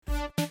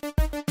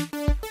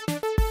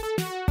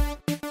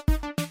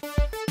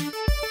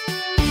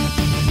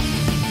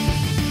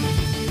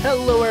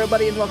Hello,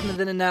 everybody, and welcome to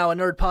Then and Now, a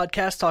nerd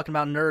podcast talking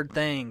about nerd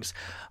things.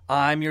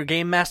 I'm your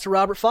game master,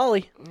 Robert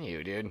Foley.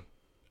 You, dude.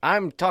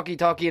 I'm talkie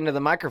into the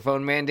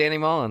microphone man, Danny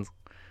Mullins.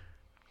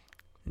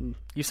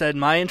 You said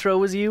my intro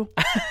was you?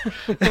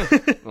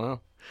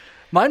 Well,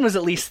 Mine was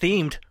at least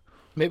themed.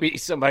 maybe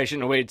somebody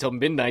shouldn't have waited till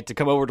midnight to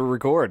come over to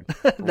record.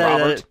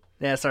 Robert.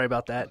 Yeah, sorry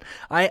about that.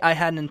 I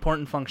had an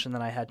important function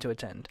that I had to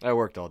attend. I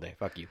worked all day.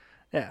 Fuck you.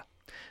 Yeah.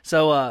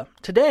 So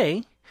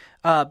today,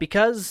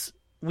 because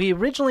we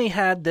originally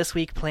had this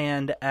week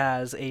planned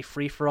as a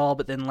free-for-all,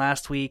 but then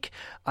last week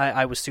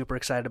I was super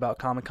excited about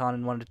Comic-Con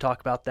and wanted to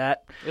talk about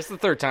that. It's the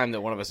third time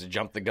that one of us has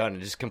jumped the gun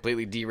and just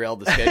completely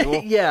derailed the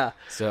schedule. Yeah.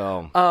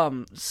 So,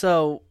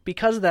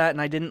 Because of that, and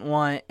I didn't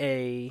want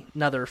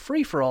another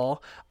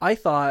free-for-all, I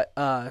thought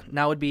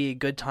now would be a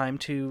good time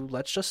to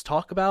let's just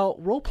talk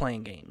about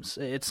role-playing games.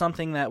 It's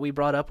something that we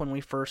brought up when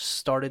we first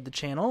started the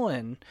channel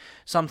and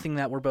something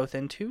that we're both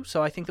into,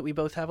 so I think that we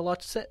both have a lot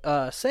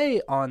to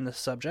say on the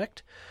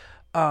subject.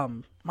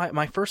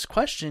 My first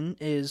question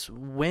is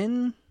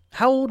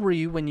how old were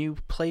you when you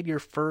played your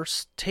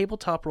first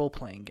tabletop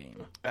role-playing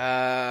game?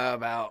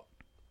 about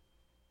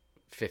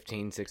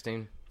 15,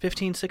 16.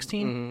 15,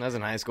 16? I was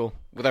in high school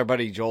with our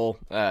buddy Joel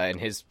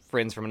and his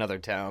friends from another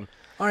town.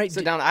 All right.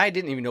 Sit down. I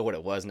didn't even know what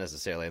it was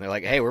necessarily. And they're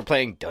like, hey, we're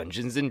playing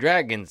Dungeons and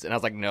Dragons. And I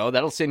was like, no,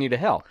 that'll send you to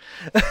hell.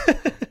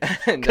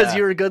 Because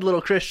you're a good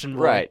little Christian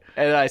boy. Right.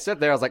 And I sat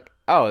there, I was like,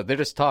 oh, they're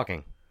just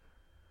talking.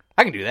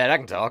 I can do that. I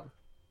can talk.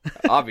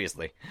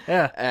 Obviously.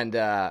 Yeah. And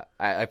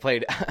I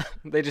played,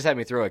 they just had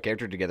me throw a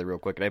character together real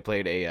quick, and I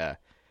played a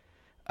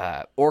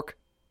orc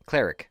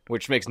cleric,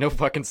 which makes no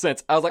fucking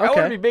sense. I was like, I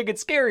want to be big and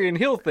scary and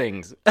heal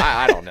things.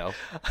 I don't know.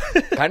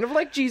 Kind of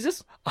like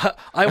Jesus.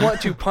 I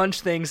want to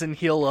punch things and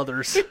heal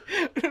others.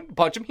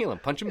 Punch him, heal him.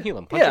 Punch him, heal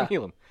him. Punch him,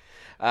 heal him.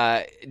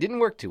 It didn't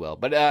work too well,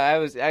 but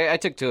I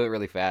took to it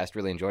really fast,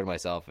 really enjoyed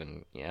myself,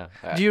 and yeah.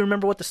 Do you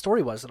remember what the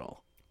story was at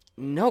all?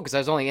 No, because I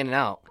was only in and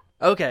out.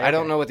 Okay. I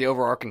don't know what the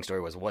overarching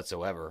story was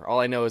whatsoever. All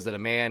I know is that a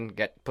man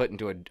got put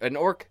into an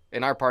orc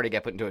in our party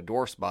got put into a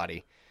dwarf's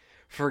body,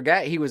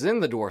 forgot he was in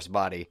the dwarf's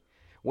body,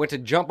 went to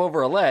jump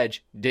over a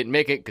ledge, didn't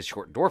make it because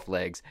short dwarf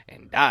legs,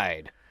 and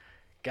died.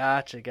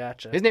 Gotcha.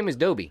 His name was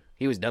Dobie.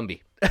 He was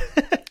Dumby.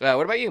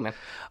 What about you, man?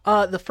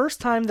 The first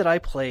time that I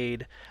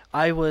played,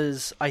 I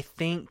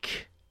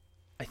think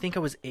I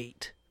was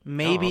 8,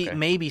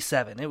 maybe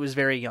 7. It was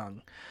very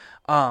young.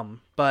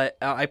 But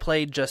I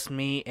played just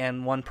me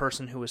and one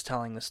person who was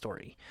telling the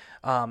story.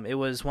 It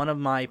was one of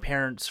my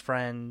parents'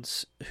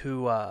 friends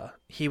who,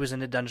 he was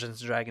into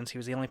Dungeons & Dragons. He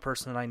was the only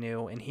person that I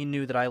knew, and he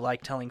knew that I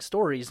liked telling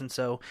stories, and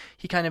so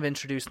he kind of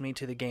introduced me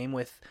to the game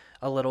with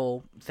a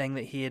little thing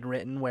that he had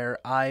written where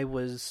I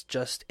was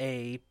just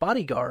a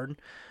bodyguard,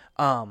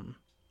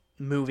 helping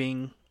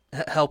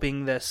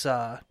this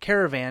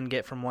caravan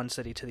get from one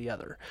city to the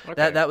other.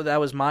 Okay. That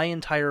was my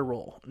entire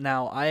role.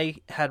 Now, I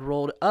had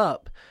rolled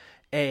up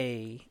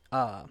a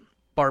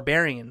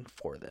barbarian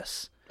for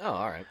this. Oh,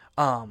 all right.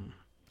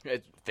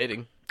 It's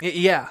fitting.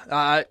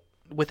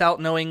 Without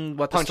knowing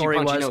what the story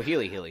punchy, was, no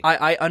healy.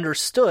 I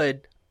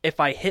understood if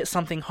I hit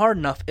something hard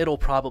enough, it'll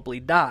probably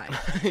die.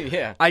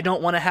 Yeah. I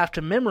don't want to have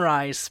to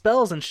memorize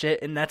spells and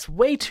shit, and that's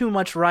way too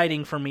much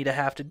writing for me to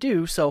have to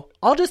do, so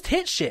I'll just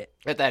hit shit.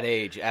 At that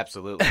age,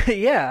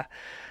 absolutely. Yeah.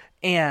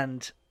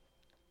 And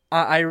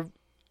I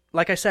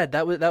like I said,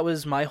 that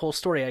was my whole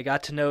story. I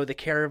got to know the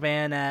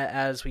caravan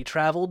as we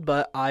traveled,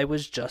 but I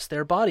was just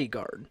their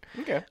bodyguard.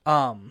 Okay.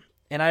 And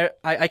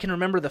I can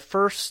remember the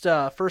first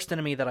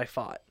enemy that I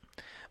fought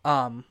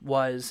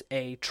was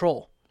a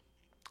troll.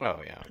 Oh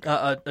yeah.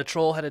 Okay. A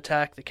troll had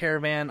attacked the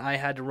caravan. I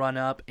had to run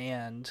up,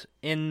 and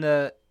in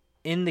the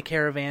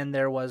caravan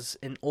there was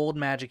an old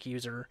magic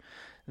user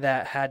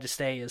that had to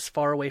stay as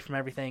far away from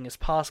everything as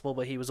possible,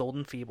 but he was old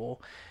and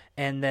feeble.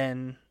 And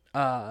then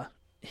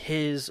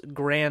his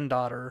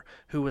granddaughter,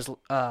 who was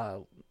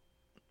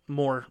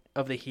more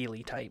of the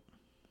Healy type.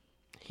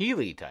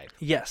 Healy type?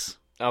 Yes.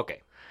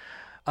 Okay.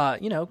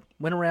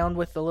 Went around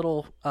with the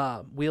little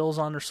wheels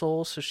on her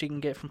soul so she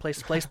can get from place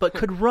to place, but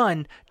could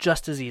run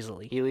just as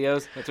easily.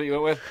 Helios? That's what you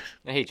went with?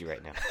 I hate you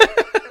right now.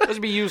 Those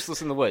would be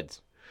useless in the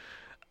woods.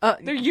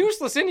 They're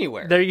useless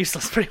anywhere. They're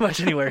useless pretty much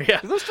anywhere,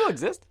 yeah. Do those still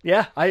exist?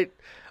 Yeah,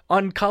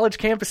 on college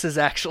campuses,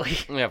 actually.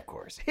 Yeah, of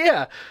course.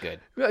 Yeah. Good.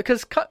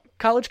 Because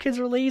college kids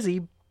are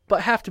lazy,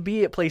 but have to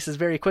be at places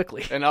very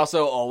quickly. And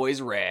also always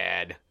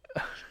rad,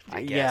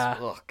 I guess. Yeah.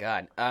 Oh,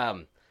 God.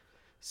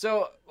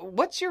 So,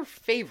 what's your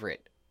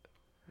favorite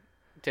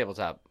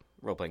tabletop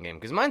role-playing game?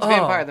 Because mine's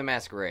Vampire the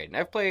Masquerade. And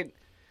I've played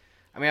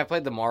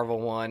the Marvel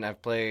one.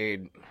 I've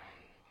played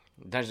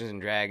Dungeons and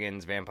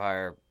Dragons,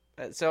 Vampire.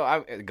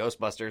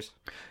 Ghostbusters.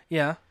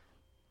 Yeah.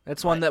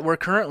 That's one that we're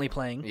currently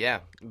playing.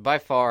 Yeah. By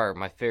far,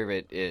 my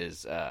favorite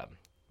is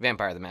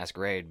Vampire the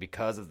Masquerade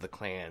because of the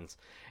clans.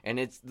 And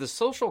it's the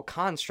social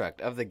construct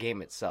of the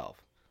game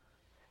itself.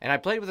 And I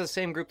played with the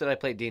same group that I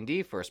played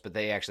D&D first, but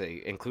they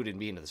actually included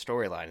me into the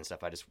storyline and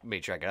stuff. I just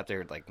made sure I got up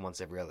there like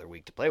once every other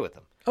week to play with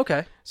them.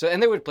 Okay.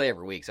 And they would play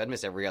every week, so I'd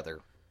miss every other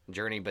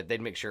journey, but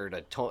they'd make sure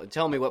to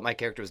tell me what my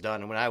character was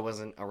done, and when I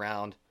wasn't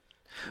around,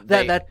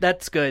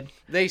 That's good.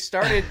 They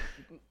started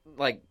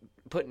like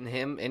putting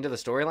him into the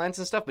storylines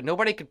and stuff, but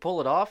nobody could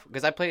pull it off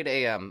because I played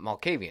a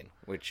Malkavian,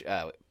 which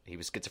he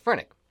was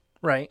schizophrenic.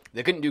 Right.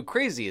 They couldn't do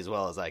crazy as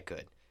well as I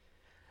could.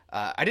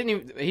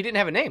 He didn't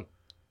have a name.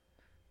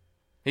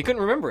 He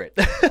couldn't remember it.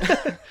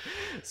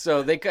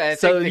 So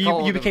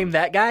you became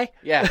that guy?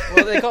 Yeah.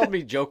 Well, they called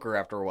me Joker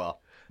after a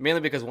while.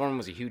 Mainly because one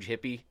was a huge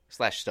hippie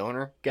 /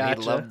 stoner. Gotcha.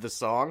 And he loved the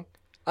song.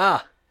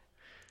 Ah.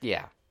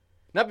 Yeah.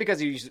 Not because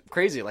he was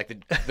crazy like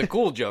the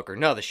cool Joker.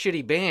 No, the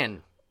shitty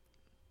band.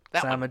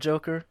 I'm a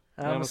joker.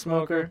 I'm a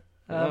smoker.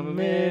 I'm a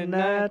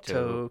midnight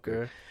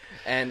toker.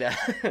 And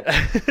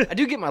I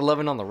do get my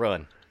lovin' on the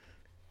run.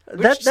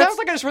 Which sounds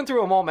like I just went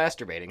through them all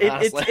masturbating,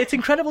 honestly. It's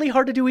incredibly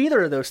hard to do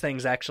either of those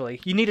things,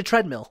 actually. You need a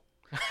treadmill.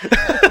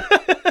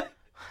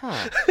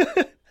 Huh.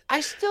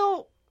 I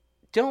still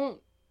don't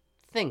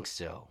think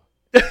so.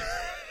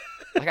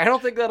 I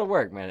don't think that'll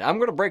work, man. I'm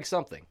going to break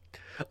something.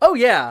 Oh,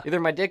 yeah. Either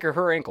my dick or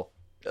her ankle.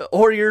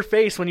 Or your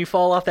face when you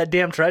fall off that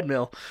damn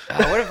treadmill.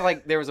 What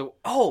if, there was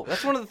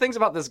that's one of the things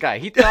about this guy.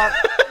 He thought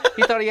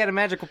he had a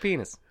magical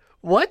penis.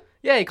 What?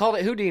 Yeah, he called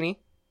it Houdini.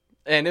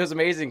 And it was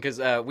amazing because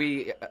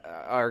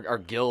our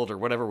guild or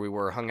whatever we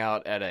were hung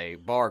out at a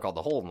bar called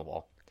the Hole in the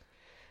Wall.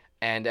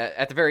 And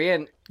at the very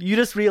end... You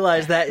just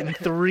realized that in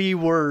 3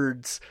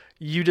 words,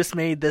 you just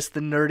made this the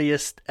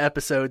nerdiest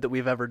episode that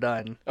we've ever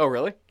done. Oh,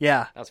 really?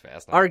 Yeah. That's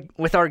fast.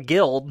 With our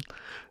guild.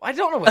 I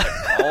don't know what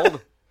it's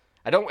called.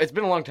 It's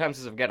been a long time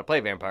since I've got to play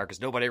Vampire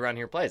because nobody around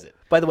here plays it.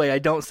 By the way, I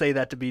don't say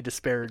that to be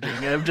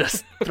disparaging. I'm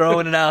just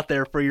throwing it out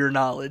there for your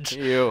knowledge.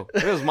 Ew.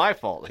 It was my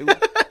fault. Who'd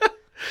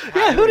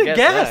have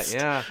guessed?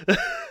 Yeah.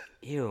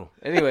 Ew.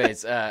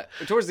 Anyways,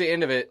 towards the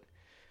end of it,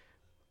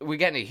 we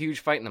got in a huge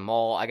fight in the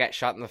mall. I got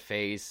shot in the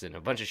face, and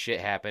a bunch of shit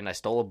happened. I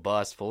stole a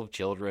bus full of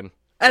children.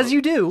 As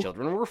you do.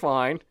 Children were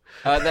fine.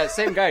 That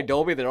same guy,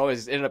 Dolby, that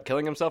always ended up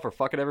killing himself or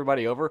fucking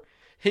everybody over,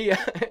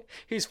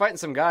 he's fighting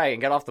some guy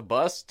and got off the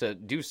bus to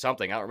do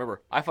something. I don't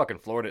remember. I fucking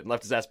floored it and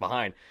left his ass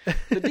behind.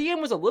 The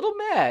DM was a little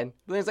mad.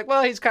 Then he's like,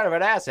 well, he's kind of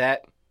an asshat.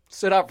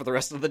 Stood out for the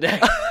rest of the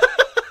day.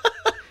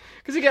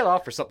 Because he got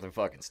off for something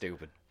fucking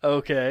stupid.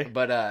 Okay.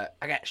 But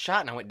I got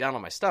shot and I went down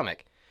on my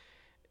stomach.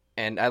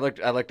 And I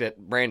looked at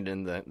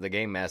Brandon, the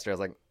game master. I was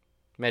like,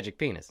 magic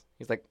penis.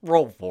 He's like,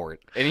 roll for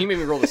it. And he made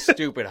me roll the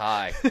stupid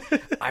high.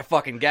 I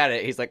fucking got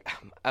it. He's like,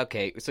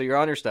 okay, so you're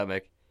on your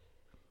stomach.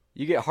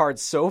 You get hard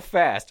so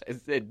fast,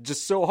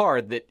 just so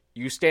hard that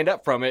you stand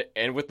up from it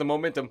and with the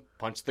momentum,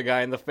 punch the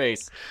guy in the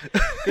face.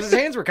 Because his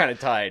hands were kind of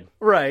tied.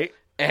 Right.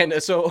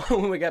 And so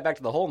when we got back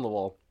to the Hole in the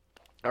Wall,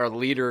 our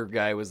leader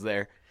guy was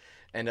there.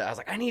 And I was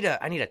like, I need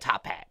a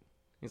top hat.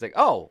 He's like,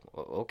 oh,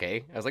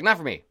 okay. I was like, not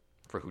for me,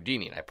 for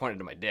Houdini. And I pointed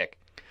to my dick.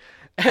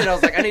 And I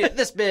was like, I need it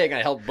this big. And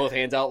I held both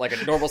hands out like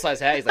a normal size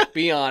hat. He's like,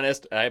 be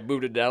honest. And I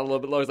moved it down a little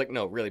bit lower. He's like,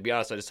 no, really, be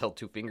honest. I just held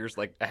 2 fingers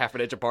like a half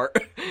an inch apart.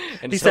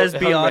 And he says,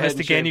 be honest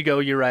again. You go,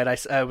 you're right.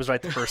 I was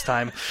right the first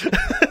time.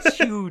 It's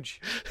huge.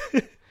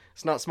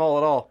 It's not small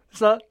at all. It's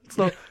not.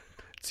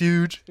 It's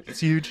huge. It's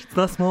huge. It's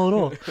not small at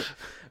all.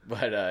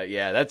 But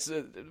yeah, that's,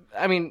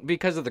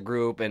 because of the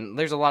group. And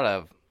there's a lot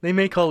of. They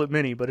may call it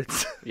mini, but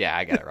it's. Yeah,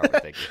 I got it,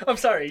 Robert. Thank you. I'm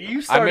sorry.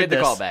 You started I made the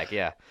this. call back,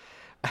 yeah.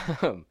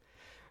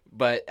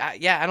 But, I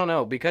don't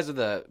know. Because of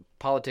the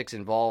politics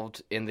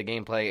involved in the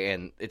gameplay,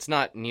 and it's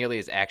not nearly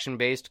as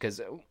action-based, because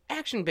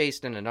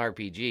action-based in an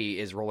RPG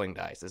is rolling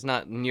dice. It's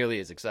not nearly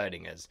as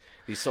exciting as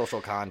these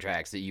social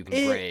contracts that you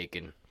can break.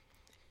 And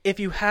if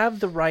you have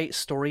the right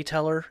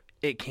storyteller,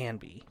 it can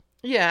be.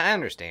 Yeah, I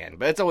understand,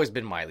 but it's always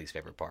been my least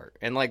favorite part.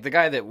 And, the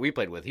guy that we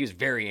played with, he was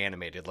very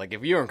animated.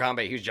 If you were in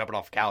combat, he was jumping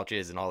off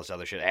couches and all this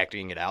other shit,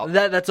 acting it out.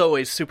 That's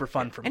always super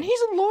fun for me. And he's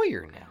a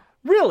lawyer now.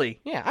 Really?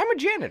 Yeah, I'm a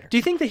janitor. Do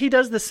you think that he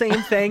does the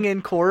same thing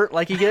in court?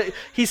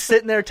 He's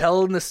sitting there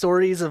telling the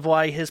stories of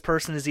why his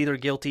person is either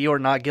guilty or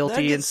not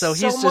guilty, and so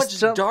he's just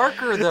so much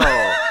darker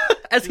though.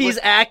 As he's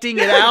acting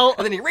it out,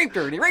 and then he raped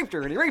her, and he raped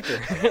her, and he raped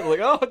her.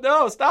 Oh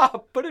no,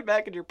 stop! Put it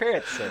back in your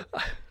pants. So.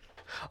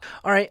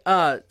 All right.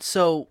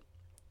 So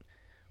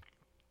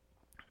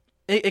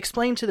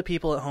explain to the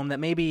people at home that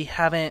maybe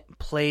haven't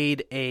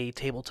played a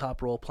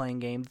tabletop role playing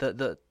game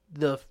the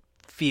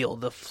feel,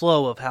 the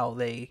flow of how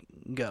they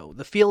go,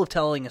 the feel of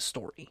telling a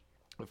story.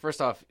 Well,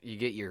 first off, you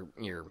get your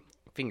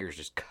fingers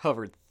just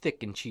covered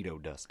thick in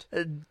Cheeto dust.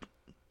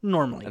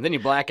 Normally. And then you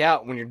black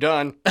out when you're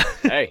done.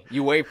 Hey,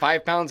 you weigh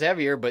 5 pounds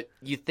heavier, but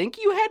you think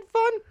you had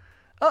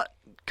fun?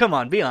 Come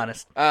on, be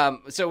honest.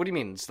 So what do you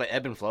mean? It's the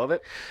ebb and flow of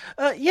it?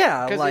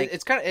 Yeah, because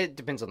it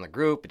depends on the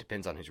group. It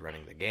depends on who's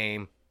running the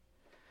game.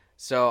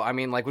 So,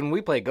 when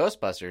we play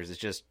Ghostbusters, it's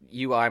just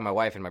you, I, my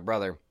wife, and my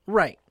brother.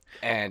 Right.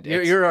 And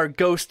you're our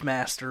ghost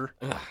master.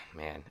 Ugh,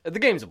 man, the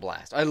game's a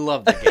blast. I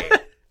love the game.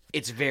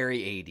 It's very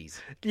 80s.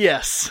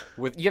 Yes.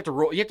 You have to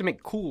roll. You have to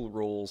make cool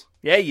rolls.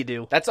 Yeah, you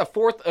do. That's a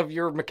fourth of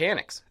your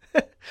mechanics.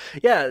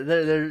 Yeah,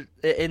 they're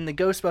in the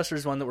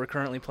Ghostbusters one that we're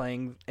currently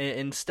playing.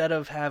 Instead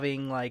of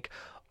having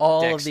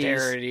all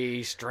dexterity, of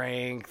these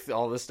strength,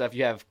 all this stuff,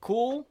 you have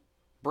cool,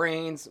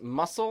 brains,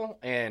 muscle,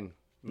 and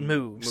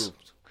moves.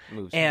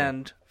 Moves.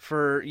 And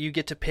you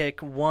get to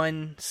pick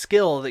one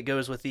skill that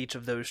goes with each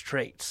of those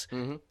traits.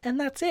 Mm-hmm. And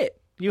that's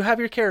it. You have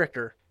your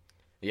character.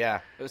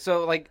 Yeah.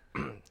 So, like,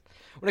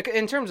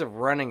 in terms of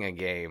running a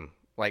game,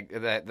 like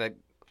that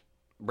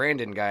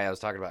Brandon guy I was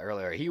talking about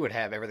earlier, he would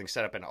have everything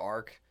set up in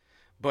arc,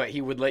 but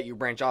he would let you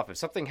branch off. If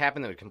something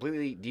happened that would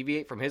completely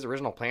deviate from his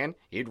original plan,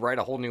 he'd write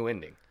a whole new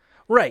ending.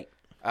 Right.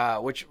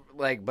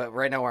 But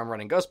right now where I'm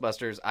running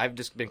Ghostbusters, I've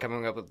just been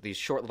coming up with these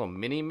short little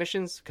mini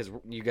missions because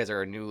you guys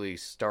are a newly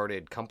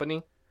started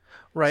company.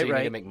 Right, so you right.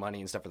 need to make money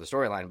and stuff for the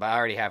storyline, but I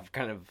already have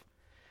kind of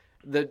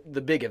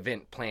the big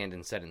event planned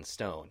and set in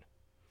stone.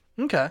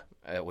 Okay.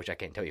 Which I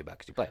can't tell you about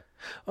because you play.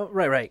 Oh,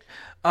 right.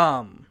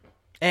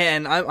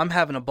 And I'm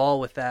having a ball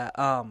with that.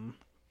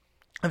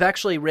 I've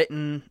actually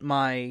written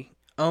my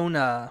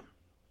own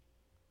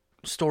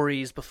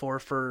stories before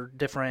for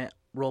different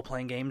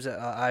role-playing games.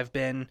 I've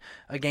been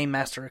a game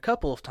master a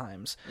couple of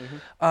times.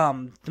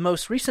 Mm-hmm. The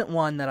most recent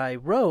one that I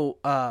wrote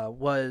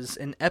was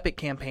an epic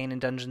campaign in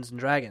Dungeons &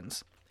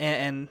 Dragons.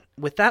 And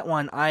with that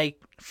one, I,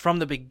 from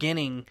the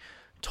beginning,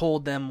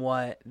 told them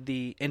what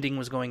the ending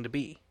was going to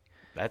be.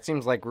 That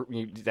seems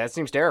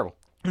terrible.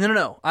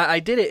 No. I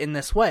did it in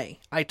this way.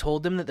 I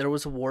told them that there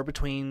was a war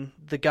between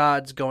the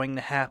gods going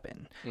to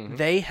happen. Mm-hmm.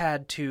 They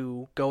had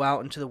to go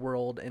out into the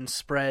world and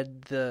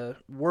spread the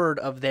word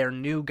of their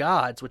new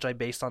gods, which I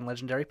based on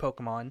legendary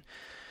Pokemon.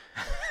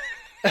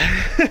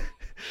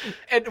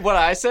 And what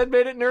I said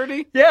made it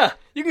nerdy? Yeah.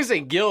 You can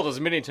say guild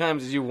as many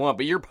times as you want,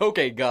 but your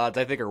Poke gods,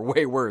 I think, are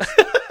way worse.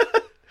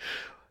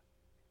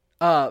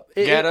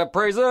 Gotta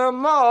praise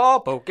them all,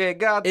 Poke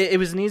gods. It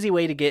was an easy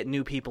way to get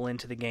new people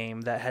into the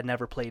game that had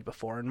never played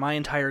before. And my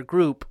entire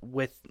group,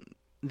 with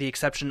the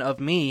exception of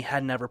me,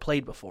 had never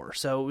played before.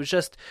 So it was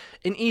just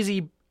an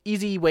easy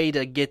way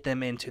to get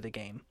them into the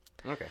game.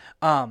 Okay.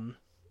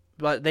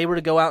 But they were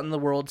to go out in the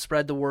world,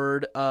 spread the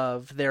word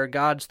of their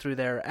gods through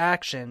their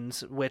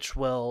actions, which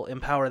will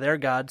empower their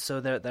gods so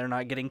that they're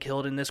not getting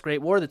killed in this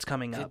great war that's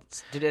coming up.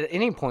 Did at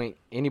any point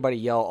anybody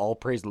yell, all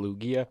praise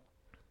Lugia?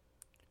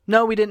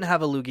 No, we didn't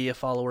have a Lugia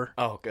follower.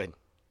 Oh, good.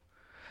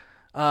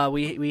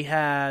 We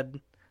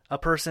had a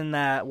person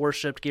that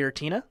worshipped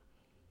Giratina.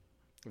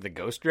 The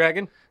Ghost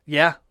Dragon?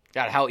 Yeah.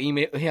 God, how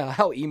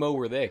emo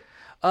were they?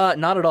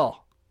 Not at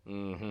all.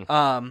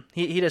 Mm-hmm.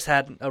 He just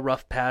had a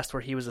rough past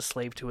where he was a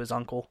slave to his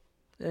uncle.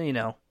 You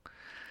know.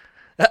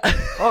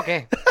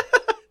 Okay.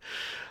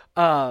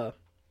 Yeah,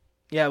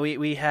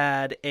 we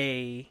had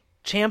a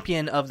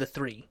champion of the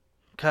three,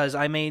 because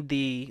I made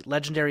the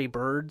legendary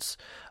birds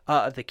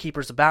the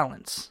keepers of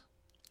balance.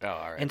 Oh,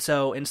 all right. And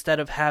so instead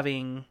of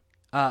having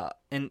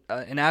an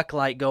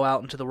acolyte go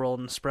out into the world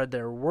and spread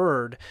their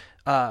word,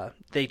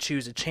 they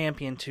choose a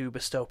champion to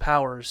bestow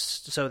powers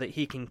so that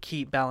he can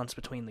keep balance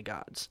between the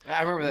gods.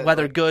 I remember that,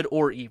 whether good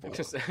or evil.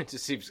 Just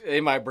seems,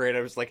 in my brain,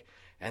 I was like,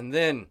 and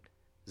then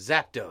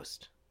Zapdos,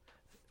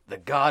 the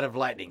god of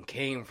lightning,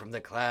 came from the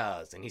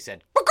clouds, and he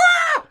said,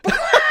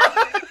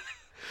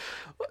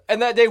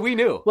 and that day we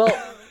knew.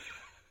 Well,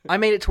 I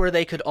made it to where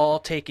they could all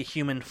take a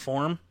human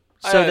form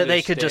so that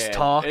they could just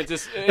talk. It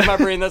just, in my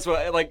brain, that's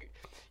what, like,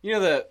 you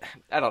know,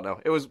 I don't know.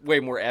 It was way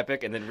more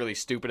epic and then really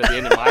stupid at the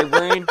end of my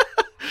brain.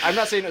 I'm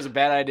not saying it was a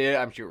bad idea.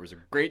 I'm sure it was a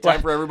great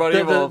time for everybody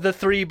involved. The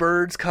three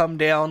birds come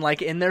down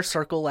like in their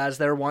circle as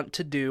they're wont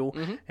to do,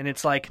 and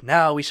it's like,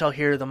 now we shall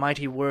hear the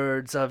mighty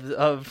words of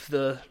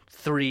the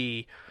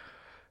three.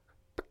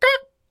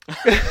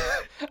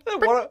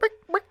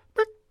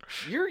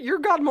 Your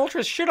god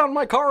Moltres shit on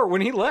my car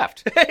when he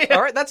left.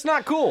 All right, that's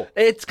not cool.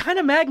 It's kind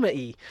of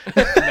magma-y.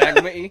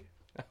 Magma-y?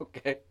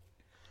 Okay.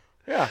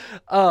 Yeah.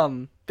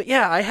 But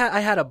yeah, I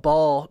had a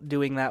ball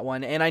doing that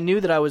one, and I knew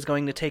that I was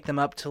going to take them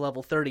up to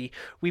level 30.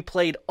 We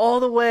played all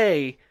the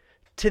way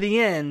to the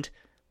end.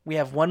 We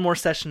have one more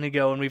session to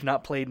go, and we've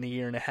not played in a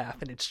year and a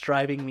half, and it's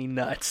driving me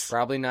nuts.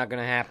 Probably not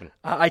going to happen.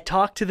 I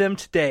talked to them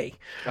today.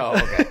 Oh,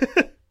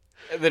 okay.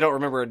 They don't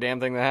remember a damn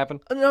thing that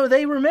happened? No,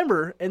 they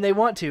remember, and they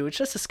want to. It's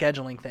just a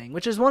scheduling thing,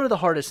 which is one of the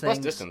hardest things.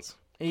 Plus distance.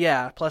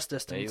 Yeah, plus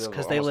distance,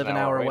 because they live an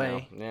hour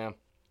away. Yeah.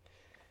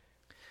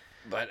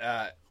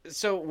 But,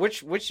 so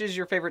which is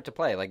your favorite to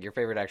play? Like, your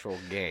favorite actual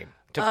game?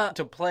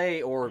 To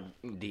play or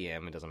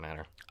DM, it doesn't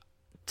matter.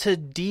 To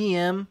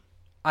DM,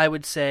 I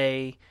would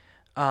say,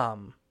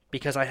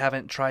 because I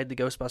haven't tried the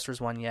Ghostbusters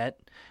one yet,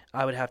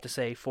 I would have to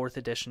say 4th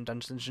edition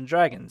Dungeons &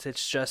 Dragons.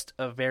 It's just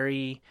a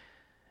very...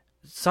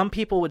 Some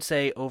people would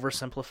say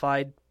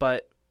oversimplified,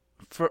 but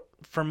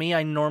for me,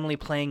 I'm normally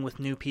playing with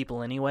new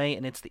people anyway,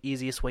 and it's the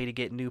easiest way to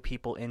get new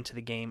people into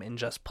the game and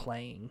just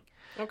playing.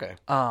 Okay.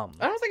 I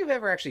don't think I've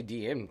ever actually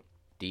DM'd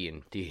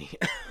D&D.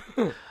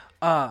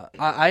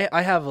 I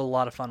have a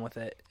lot of fun with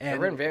it. And I've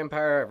read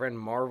Vampire, I've read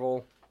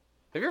Marvel.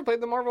 Have you ever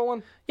played the Marvel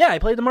one? Yeah, I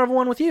played the Marvel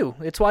one with you.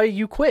 It's why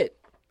you quit.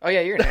 Oh yeah,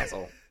 you're an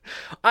asshole.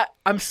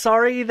 I'm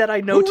sorry that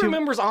I know Who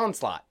remembers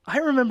Onslaught? I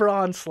remember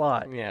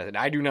Onslaught. Yeah, and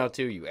I do now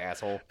too, you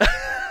asshole.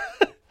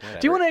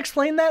 Do you want to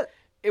explain that?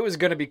 It was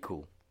going to be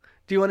cool.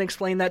 Do you want to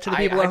explain that to the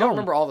people at home? I don't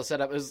remember all the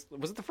setup. Was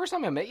it the first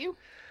time I met you?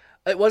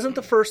 It wasn't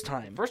the first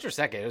time. First or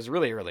second, it was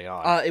really early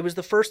on. It was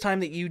the first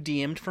time that you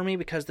DM'd for me,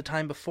 because the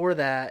time before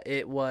that,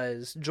 it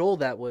was Joel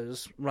that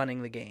was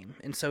running the game.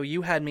 And so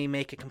you had me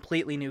make a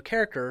completely new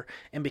character,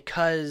 and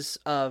because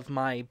of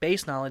my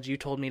base knowledge, you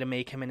told me to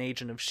make him an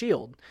agent of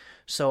S.H.I.E.L.D.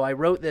 So I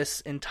wrote this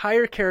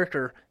entire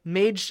character,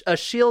 made a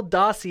S.H.I.E.L.D.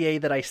 dossier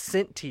that I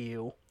sent to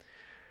you.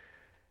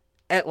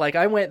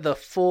 I went the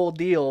full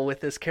deal with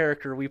this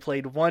character. We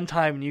played one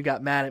time, and you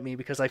got mad at me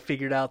because I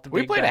figured out the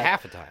big We played bad. a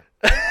half a time.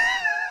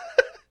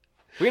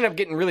 We ended up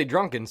getting really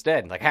drunk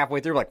instead. Like halfway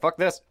through, like, fuck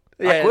this.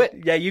 I quit.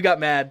 Yeah, you got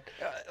mad.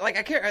 I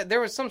can't. There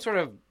was some sort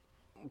of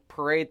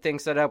parade thing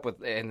set up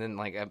with, and then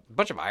like a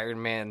bunch of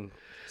Iron Man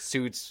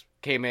suits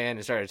came in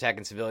and started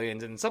attacking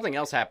civilians, and something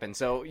else happened.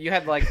 So you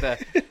had like the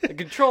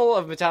control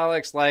of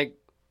Metallics, like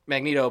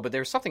Magneto, but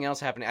there was something else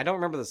happening. I don't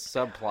remember the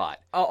subplot.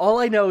 All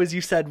I know is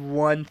you said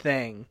one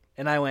thing,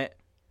 and I went,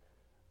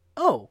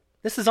 "Oh,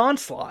 this is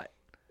Onslaught."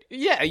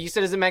 Yeah, you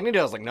said, "Is it Magneto?"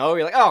 I was like, "No."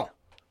 You're like, "Oh,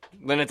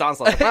 then it's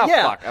Onslaught." Like, oh,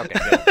 Yeah. fuck. Okay,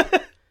 good.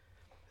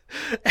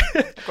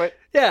 Quit.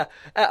 Yeah,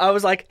 I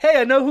was like, "Hey,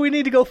 I know who we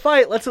need to go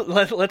fight. Let's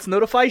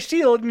notify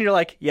S.H.I.E.L.D." And you're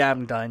like, "Yeah,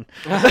 I'm done."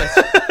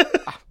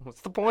 What's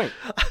the point?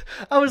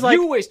 I was like,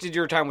 You wasted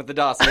your time with the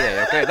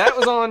dossier. Okay, that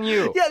was on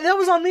you. "Yeah, that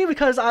was on me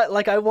because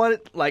I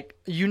wanted,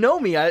 you know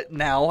me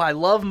now. I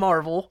love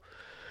Marvel.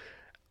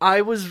 I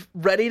was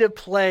ready to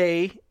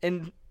play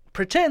and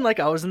pretend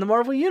like I was in the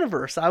Marvel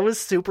universe. I was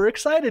super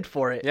excited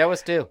for it. Yeah, I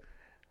was too.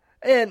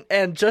 And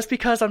just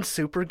because I'm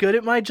super good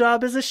at my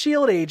job as a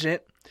S.H.I.E.L.D.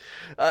 agent."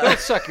 Don't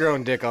suck your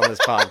own dick on this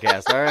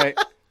podcast, all right?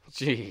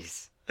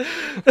 Jeez.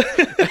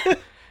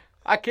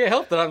 I can't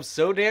help that I'm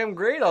so damn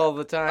great all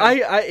the time.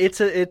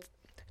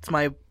 It's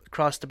my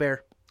cross to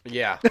bear.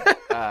 Yeah.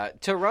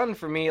 To run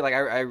for me, like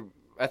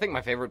I think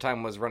my favorite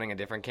time was running a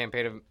different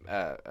campaign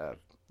of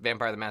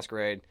Vampire the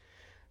Masquerade.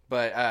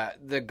 But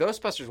the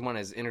Ghostbusters one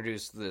has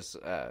introduced this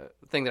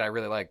thing that I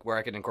really like, where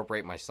I can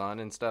incorporate my son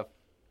and stuff,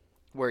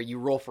 where you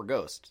roll for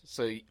ghosts.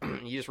 So you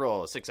just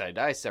roll a 6-sided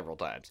dice several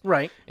times.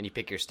 Right. And you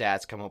pick your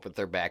stats, come up with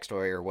their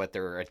backstory or what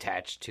they're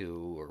attached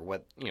to or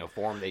what,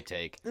 form they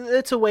take.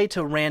 It's a way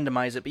to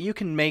randomize it, but you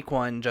can make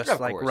one just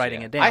Of like course,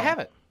 writing yeah. it down. I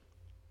haven't.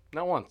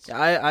 Not once.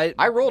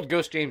 I rolled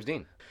Ghost James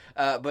Dean.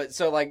 But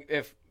so like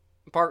if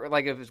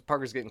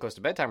Parker's getting close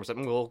to bedtime or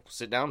something, we'll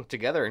sit down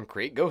together and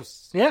create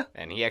ghosts. Yeah.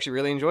 And he actually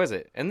really enjoys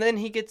it. And then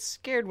he gets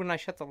scared when I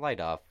shut the light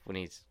off when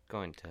he's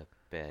going to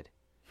bed.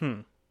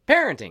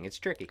 Parenting, it's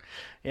tricky.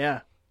 Yeah.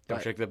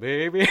 Don't shake the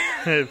baby.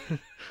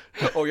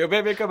 Oh, your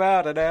baby come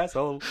out an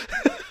asshole.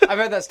 I've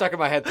had that stuck in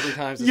my head 3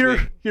 times this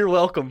week. You're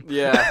welcome.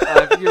 Yeah.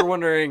 If you're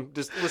wondering,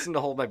 just listen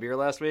to Hold My Beer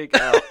last week.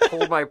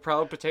 Hold My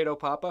Proud Potato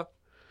Papa.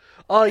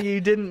 Oh,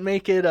 you didn't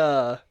make it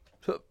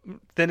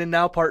Then and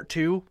Now Part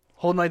 2?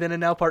 Hold My Then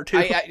and Now Part 2?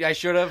 I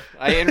should have.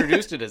 I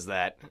introduced it as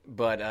that.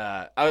 But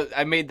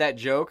I made that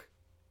joke,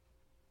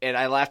 and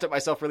I laughed at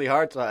myself really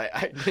hard, so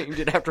I named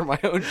it after my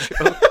own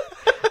joke.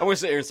 I'm going to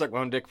sit here and suck my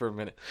own dick for a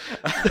minute.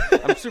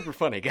 I'm super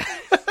funny, guys.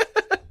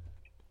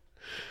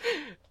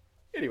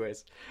 Anyway.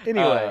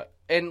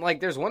 And,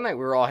 there's one night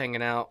we were all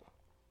hanging out,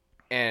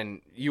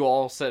 and you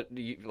all said,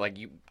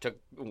 you took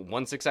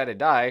one 6-sided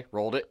die,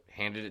 rolled it,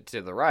 handed it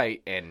to the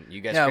right, and you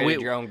guys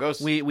created your own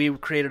ghost. We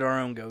created our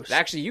own ghost.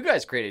 Actually, you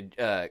guys created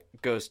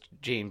Ghost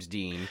James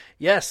Dean.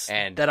 Yes.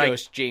 And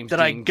Ghost James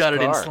Dean's I gutted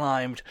car. And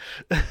slimed.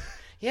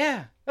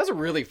 Yeah. That was a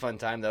really fun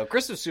time, though.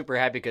 Chris was super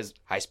happy because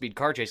high-speed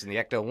car chase in the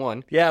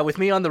Ecto-1. Yeah, with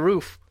me on the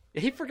roof.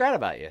 He forgot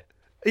about you.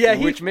 Yeah,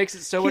 which makes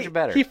it so much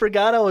better. He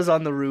forgot I was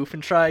on the roof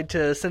and tried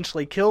to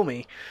essentially kill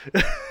me.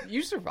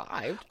 You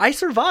survived. I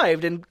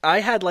survived, and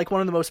I had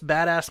one of the most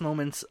badass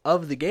moments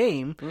of the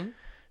game. Mm-hmm.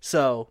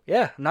 So,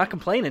 yeah, not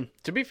complaining.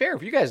 To be fair,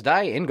 if you guys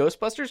die in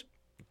Ghostbusters,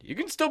 you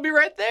can still be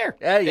right there.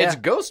 Yeah. It's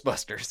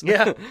Ghostbusters.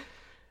 Yeah.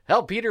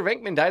 Hell, Peter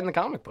Venkman died in the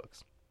comic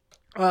books.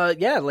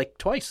 Yeah,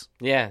 twice.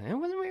 Yeah, it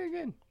wasn't very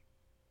good.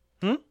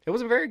 It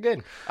wasn't very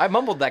good. I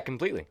mumbled that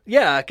completely.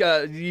 Yeah,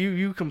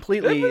 you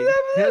completely...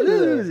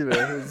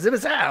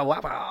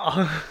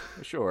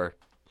 Sure.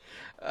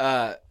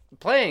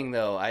 Playing,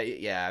 though,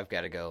 I've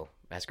got to go.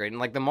 That's great.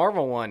 And the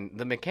Marvel one,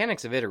 the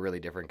mechanics of it are really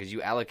different because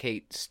you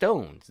allocate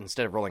stones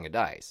instead of rolling a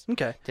dice.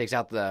 Okay. It takes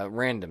out the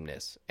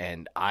randomness,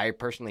 and I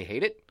personally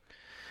hate it.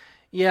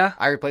 Yeah.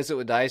 I replace it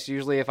with dice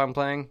usually if I'm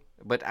playing,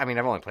 but I've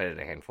only played it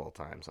a handful of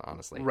times,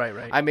 honestly.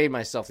 Right. I made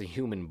myself the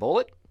human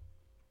bullet,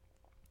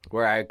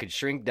 where I could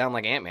shrink down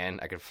like Ant-Man,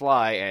 I could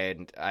fly,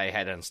 and I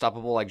had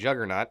unstoppable like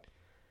Juggernaut,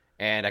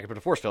 and I could put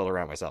a force field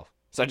around myself.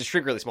 So I just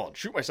shrink really small and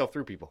shoot myself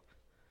through people.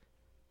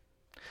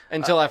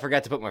 Until I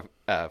forgot to put my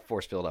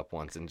force field up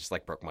once and just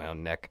broke my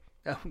own neck.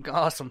 Oh,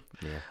 awesome.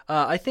 Yeah.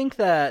 I think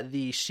that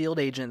the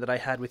S.H.I.E.L.D. agent that I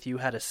had with you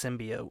had a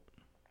symbiote.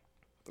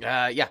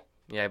 Yeah,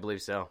 I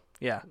believe so.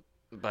 Yeah.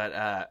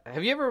 But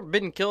have you ever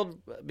been killed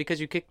because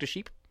you kicked a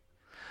sheep?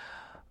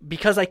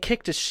 Because I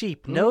kicked a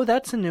sheep? No,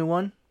 that's a new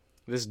one.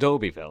 This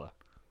Dobie fella.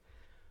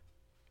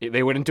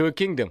 They went into a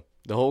kingdom.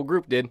 The whole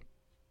group did.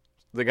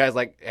 The guy's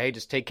like, hey,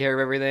 just take care of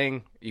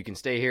everything. You can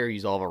stay here,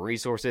 use all of our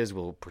resources.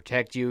 We'll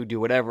protect you, do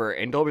whatever.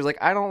 And Dobie's like,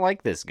 I don't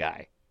like this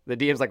guy. The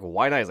DM's like,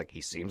 why not? He's like,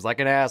 he seems like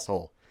an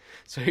asshole.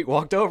 So he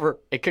walked over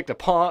and kicked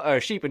a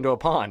sheep into a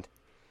pond.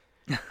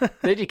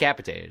 They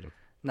decapitated him.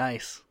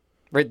 Nice.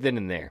 Right then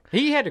and there.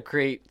 He had to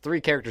create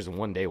 3 characters in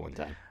one day one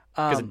time.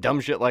 Because of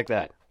dumb shit like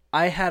that.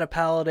 I had a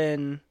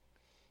paladin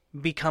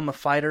become a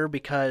fighter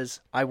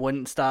because I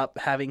wouldn't stop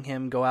having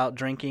him go out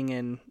drinking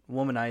and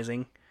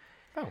womanizing.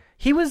 Oh.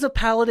 He was a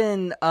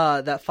paladin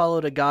that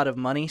followed a god of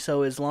money,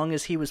 so as long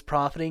as he was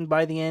profiting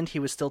by the end, he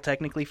was still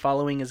technically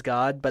following his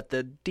god, but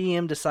the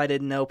DM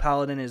decided no,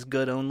 paladin is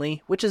good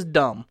only, which is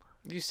dumb.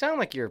 You sound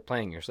like you're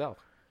playing yourself.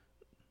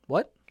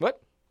 What?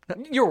 What?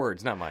 Your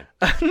words, not mine.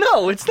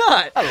 No, it's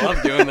not. I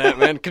love doing that,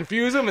 man.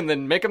 Confuse them and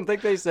then make them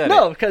think they said it.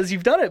 No, because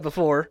you've done it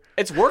before.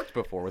 It's worked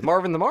before with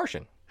Marvin the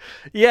Martian.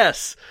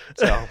 Yes.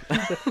 So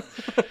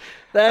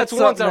that's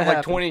once out of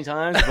like 20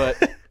 times,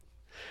 but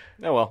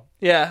oh well.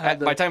 Yeah.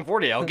 By time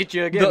 40, I'll get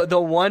you again. The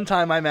one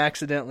time I'm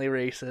accidentally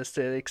racist,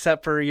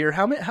 except for your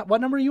what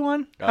number are you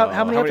on?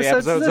 How many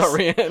episodes is this? Are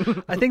we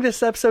in? I think this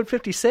is episode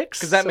 56.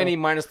 Because that many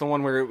minus the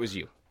one where it was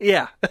you.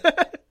 Yeah.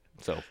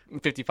 So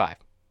 55.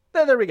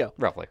 There we go.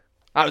 Roughly.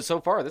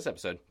 So far, this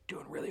episode,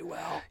 doing really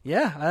well.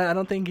 Yeah, I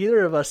don't think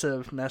either of us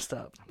have messed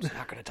up. I'm just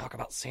not going to talk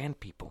about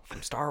sand people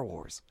from Star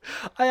Wars.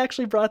 I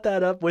actually brought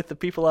that up with the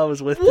people I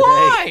was with today.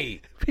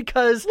 Why?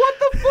 Because... What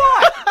the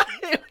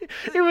fuck?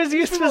 it was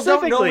you People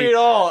specifically. don't know me at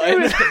all. You're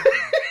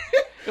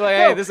like,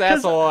 hey, this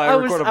asshole I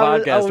record a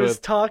podcast with. I was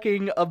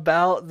talking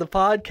about the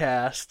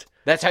podcast.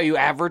 That's how you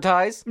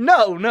advertise?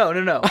 No.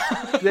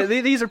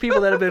 These are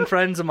people that have been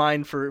friends of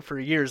mine for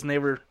years, and they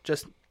were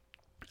just...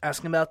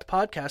 asking about the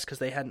podcast because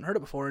they hadn't heard it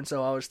before, and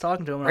so I was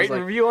talking to them. And Rate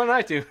and review on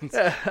iTunes.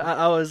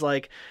 I was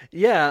like,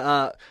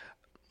 "Yeah,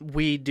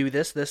 we do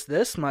this.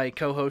 My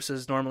co-host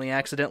is normally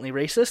accidentally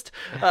racist,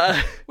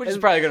 which is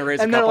probably going to raise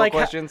a couple of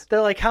questions."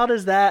 They're like, "How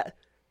does that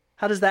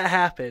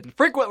happen?"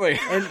 Frequently,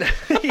 and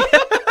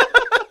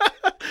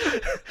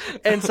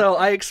and so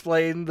I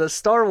explained the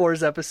Star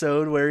Wars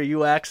episode where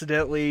you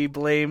accidentally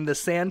blamed the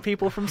sand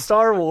people from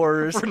Star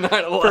Wars for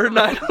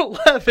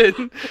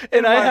 9/11,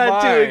 and I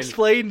had to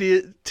explain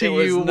to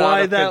you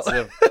why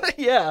that.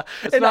 Yeah,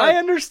 and I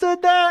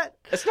understood that.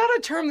 It's not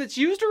a term that's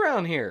used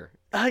around here.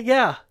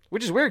 Yeah,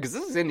 which is weird because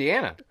this is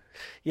Indiana.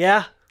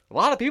 Yeah, a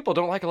lot of people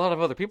don't like a lot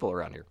of other people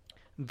around here.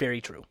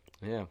 Very true.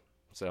 Yeah.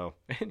 So,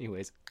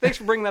 anyways, thanks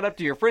for bringing that up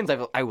to your friends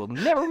I will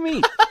never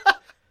meet.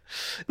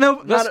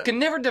 No, can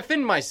never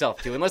defend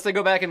myself to unless I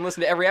go back and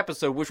listen to every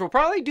episode, which will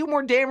probably do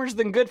more damage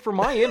than good for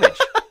my image.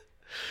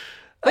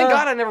 Thank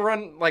God I never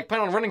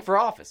plan on running for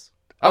office.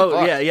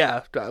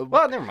 Yeah.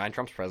 Well, never mind.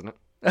 Trump's president.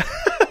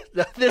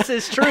 This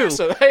is true.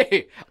 So,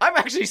 hey, I'm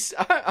actually...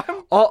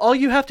 All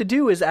you have to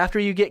do is, after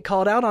you get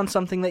called out on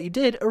something that you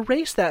did,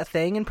 erase that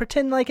thing and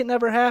pretend like it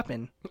never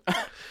happened.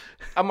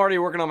 I'm already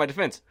working on my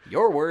defense.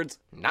 Your words,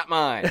 not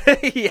mine.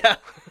 Yeah.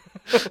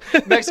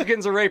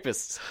 Mexicans are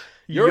rapists.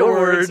 Your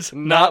words,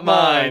 not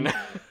mine.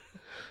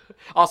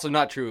 Also,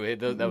 not true.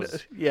 That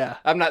was. Yeah.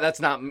 That's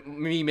not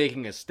me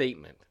making a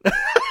statement.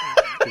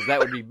 Because that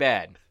would be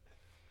bad.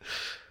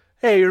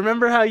 Hey,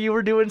 remember how you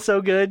were doing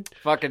so good?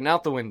 Fucking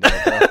out the window,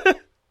 bro.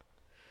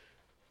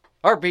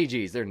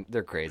 RPGs,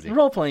 they're crazy.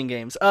 Role-playing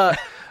games.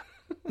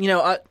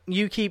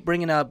 You keep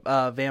bringing up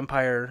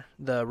Vampire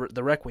the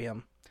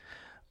Requiem,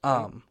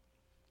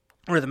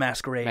 or the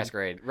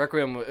Masquerade.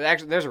 Requiem.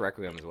 Actually, there's a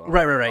Requiem as well.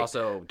 Right.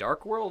 Also,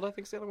 Dark World, I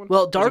think is the other one.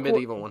 Well, There's a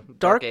medieval one.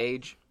 Dark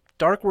Age.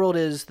 Dark World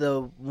is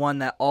the one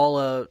that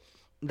all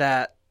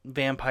that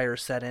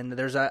vampires set in.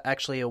 There's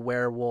actually a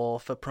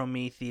werewolf, a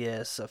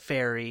Prometheus, a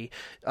fairy,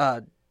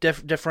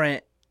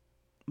 different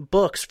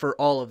books for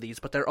all of these,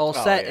 but they're all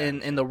set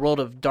in the World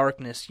of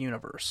Darkness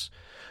universe.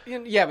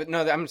 Yeah, but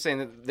no, I'm saying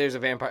that there's a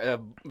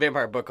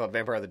vampire book called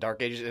Vampire of the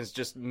Dark Ages, and it's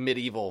just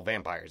medieval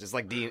vampires. It's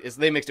like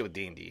they mixed it with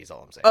D&D is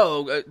all I'm saying.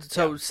 Oh,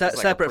 so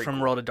separate from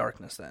World of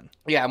Darkness then.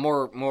 Yeah,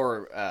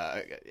 more.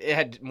 It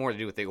had more to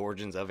do with the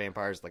origins of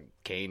vampires, like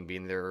Cain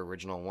being their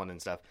original one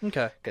and stuff.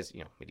 Okay. Because,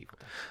 medieval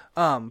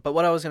time. But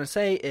what I was going to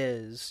say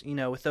is,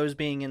 with those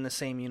being in the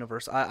same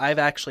universe, I've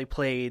actually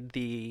played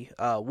the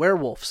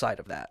werewolf side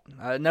of that.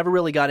 I never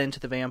really got into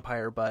the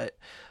vampire, but...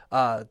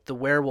 the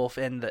werewolf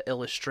and the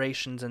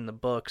illustrations in the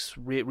books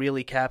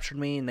really captured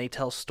me, and they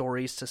tell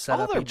stories to set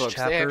up each books,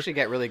 chapter. They actually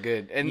get really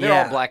good, and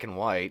they're all black and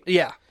white.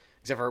 Yeah,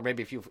 except for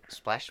maybe a few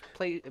splash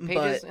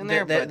pages in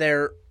there.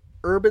 They're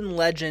urban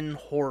legend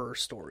horror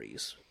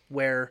stories,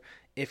 where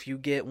if you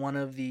get one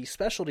of the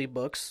specialty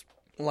books,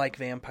 like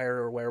Vampire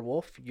or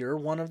Werewolf, you're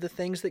one of the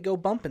things that go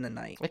bump in the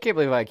night. I can't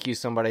believe I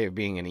accused somebody of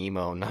being an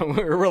emo. No,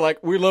 we're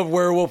like, we love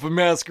Werewolf and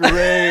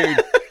Masquerade.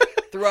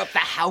 Throw up the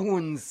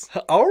hounds.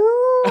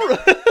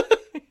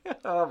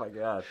 Oh my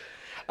god!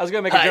 I was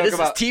gonna make a joke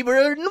about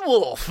T-Bird and the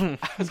Wolf. I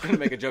was gonna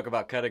make a joke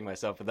about cutting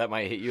myself, but that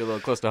might hit you a little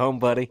close to home,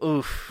 buddy.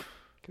 Oof.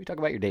 Can we talk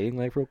about your dating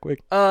life real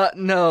quick?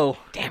 No.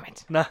 Damn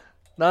it.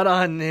 Not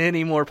on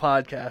any more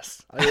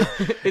podcasts.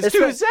 It's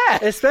too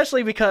sad.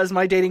 Especially because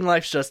my dating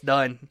life's just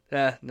done.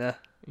 Nah.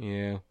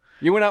 Yeah.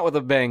 You went out with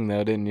a bang,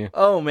 though, didn't you?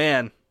 Oh,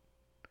 man.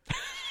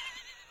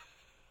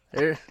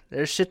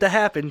 There's shit that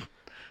happened.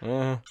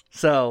 Uh-huh.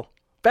 So,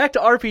 back to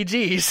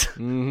RPGs.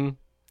 Mm-hmm.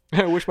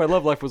 I wish my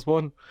love life was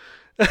one.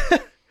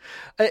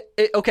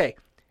 Okay.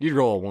 You'd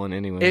roll a 1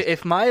 anyway.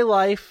 If my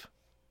life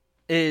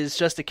is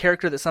just a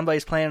character that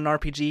somebody's playing an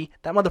RPG,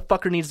 that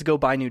motherfucker needs to go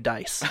buy new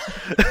dice.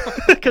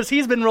 Because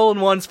he's been rolling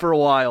 1s for a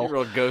while. You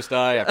rolled Ghost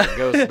Die after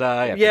Ghost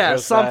Die after yeah,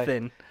 Ghost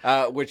something.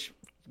 Die. Which,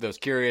 those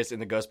curious, in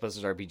the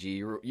Ghostbusters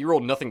RPG, you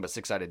rolled nothing but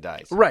 6-sided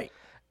dice. Right.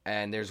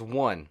 And there's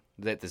one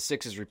that the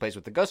 6 is replaced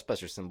with the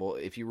Ghostbuster symbol.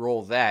 If you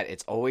roll that,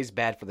 it's always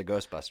bad for the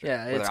Ghostbuster.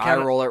 Yeah, whether I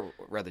roll it,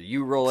 whether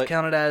you roll it. It's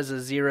counted as a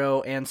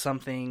 0, and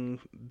something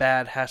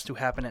bad has to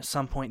happen at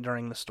some point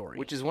during the story.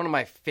 Which is one of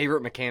my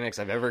favorite mechanics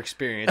I've ever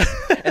experienced.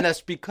 And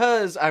that's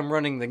because I'm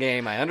running the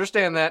game. I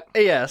understand that.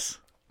 Yes.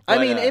 But,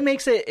 I mean, it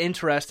makes it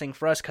interesting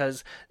for us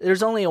because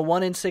there's only a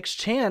 1 in 6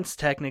 chance,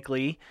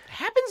 technically. It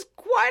happens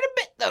quite a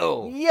bit,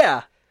 though.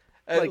 Yeah.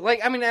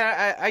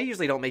 I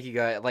usually don't make you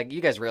guys, like,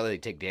 you guys rarely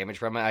take damage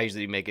from it. I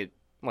usually make it,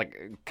 like,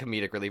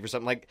 comedic relief or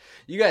something. Like,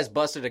 you guys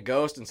busted a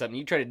ghost and something.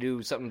 You try to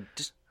do something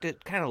just to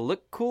kind of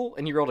look cool,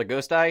 and you rolled a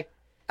ghost die.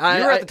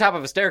 You were at the top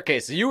of a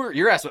staircase, so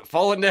your ass went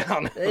falling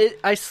down.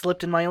 I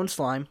slipped in my own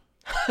slime.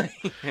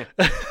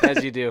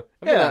 As you do.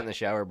 I've been out in the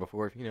shower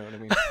before, if you know what I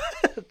mean.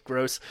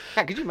 Gross.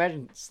 Yeah, could you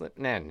imagine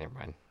Nah, never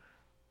mind.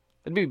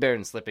 It'd be better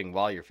than slipping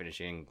while you're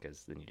finishing,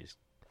 because then you just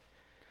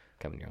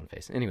come in your own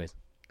face. Anyways,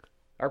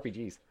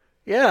 RPGs.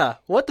 Yeah,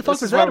 what the fuck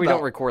was that about? This is why we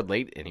don't record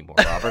late anymore,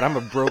 Robert. I'm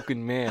a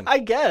broken man. I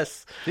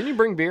guess. Didn't you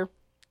bring beer?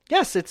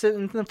 Yes, it's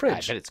in the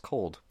fridge. I bet it's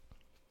cold.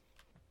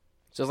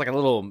 So it's like a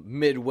little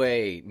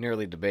midway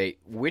nearly debate.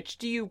 Which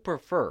do you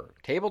prefer,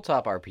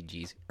 tabletop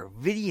RPGs or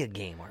video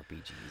game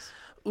RPGs?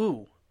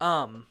 Ooh,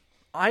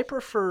 I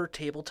prefer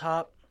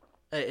tabletop.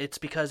 It's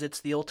because it's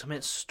the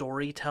ultimate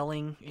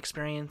storytelling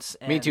experience.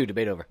 And, Me too,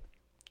 debate over.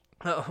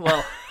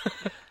 Well,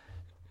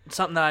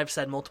 something that I've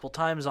said multiple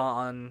times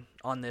on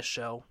this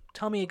show.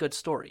 Tell me a good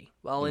story.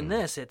 Well, in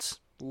this, it's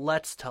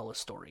let's tell a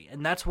story.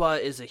 And that's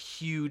what is a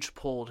huge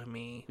pull to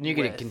me. And you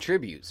get to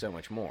contribute so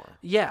much more.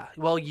 Yeah.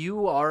 Well,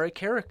 you are a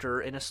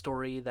character in a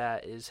story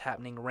that is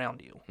happening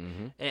around you.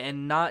 Mm-hmm.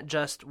 And not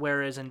just,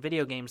 whereas in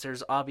video games,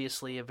 there's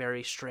obviously a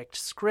very strict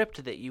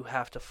script that you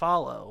have to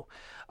follow.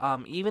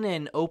 Even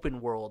in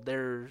open world,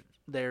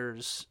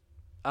 there's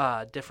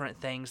different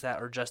things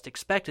that are just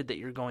expected that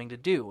you're going to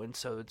do. And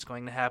so it's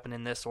going to happen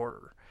in this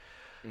order.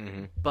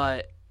 Mm-hmm.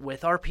 But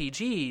with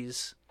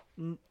RPGs,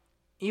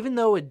 even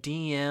though a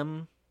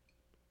DM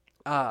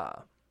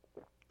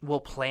will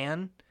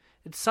plan,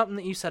 it's something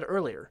that you said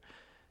earlier.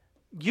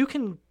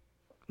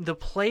 The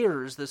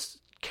players, the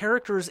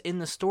characters in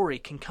the story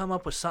can come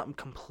up with something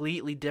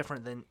completely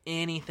different than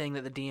anything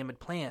that the DM had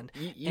planned.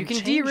 You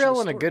can derail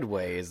in a good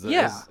way. Is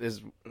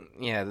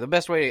the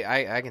best way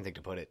I can think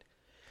to put it.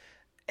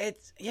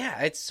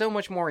 It's so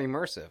much more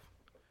immersive,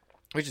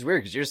 which is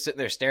weird because you're sitting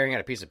there staring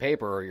at a piece of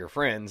paper or your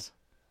friends.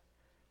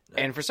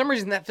 And for some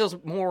reason, that feels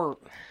more,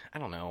 I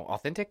don't know,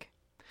 authentic?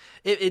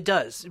 It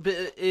does.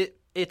 But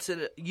it's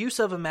a use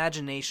of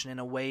imagination in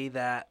a way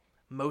that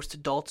most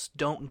adults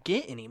don't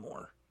get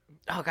anymmer.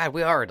 Oh, God,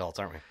 we are adults,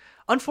 aren't we?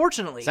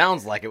 Unfortunately.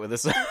 Sounds like it with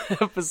this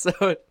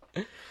episode.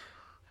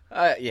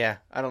 Yeah,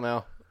 I don't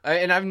know.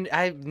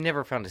 I've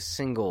never found a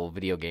single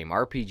video game,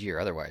 RPG or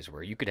otherwise,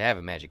 where you could have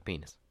a magic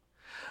penis.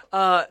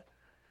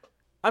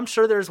 I'm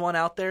sure there's one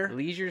out there.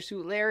 Leisure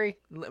Suit Larry?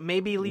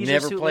 Maybe Leisure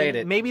Never Suit played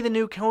Larry. it. Maybe the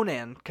new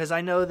Conan, because I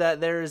know that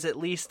there is at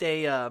least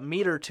a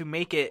meter to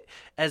make it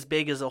as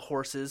big as a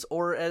horse's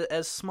or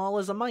as small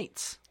as a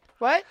mite's.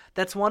 What?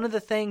 That's one of the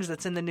things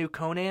that's in the new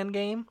Conan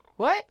game.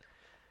 What?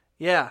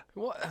 Yeah.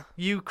 What?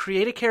 You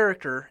create a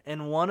character,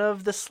 and one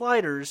of the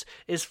sliders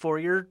is for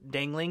your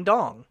dangling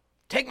dong.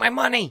 Take my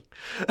money!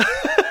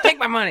 Take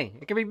my money!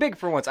 It can be big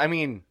for once. I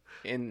mean,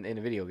 in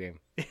a video game.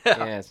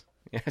 Yeah.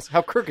 Yes.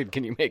 How crooked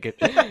can you make it?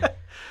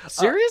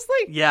 Seriously?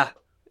 Yeah.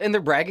 And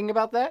they're bragging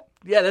about that?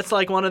 Yeah, that's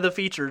like one of the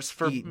features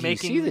for making... Do you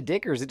see the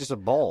dick, or is it just a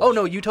bulge? Oh,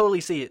 no, you totally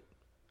see it.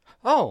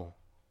 Oh.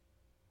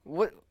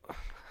 What?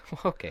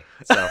 Okay,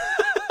 so...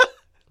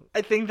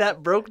 I think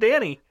that broke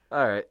Danny.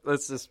 All right,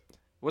 let's just...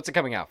 What's it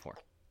coming out for?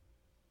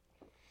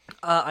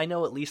 I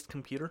know at least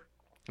computer.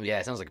 Yeah,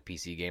 it sounds like a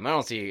PC game. I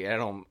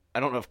don't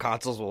know if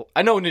consoles will...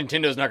 I know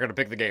Nintendo's not going to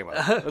pick the game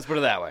up. Let's put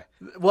it that way.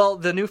 Well,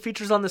 the new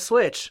feature's on the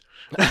Switch.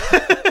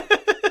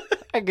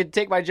 I could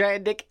take my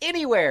giant dick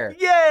anywhere.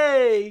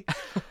 Yay!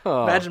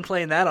 Oh. Imagine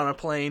playing that on a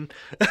plane.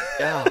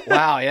 Oh,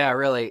 wow, yeah,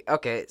 really.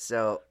 Okay,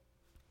 so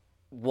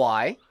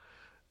why?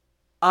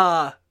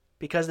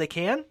 Because they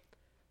can?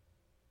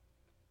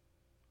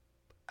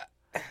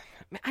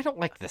 I don't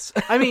like this.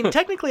 I mean,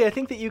 technically, I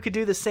think that you could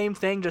do the same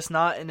thing, just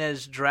not in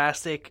as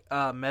drastic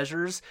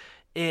measures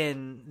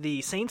in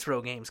the Saints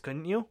Row games,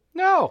 couldn't you?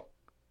 No.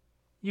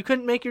 You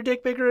couldn't make your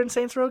dick bigger in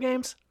Saints Row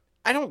games?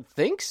 I don't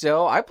think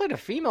so. I played a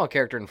female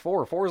character in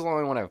 4. 4 is the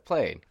only one I've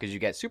played, because you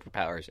get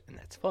superpowers, and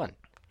that's fun.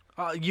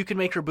 You can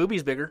make her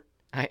boobies bigger.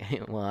 I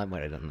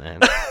might have done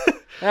that.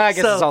 I guess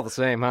it's all the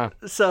same, huh?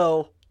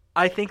 So,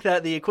 I think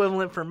that the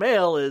equivalent for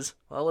male is,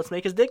 well, let's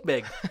make his dick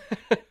big.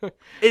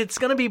 It's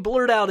going to be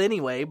blurred out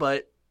anyway,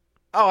 but...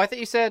 Oh, I thought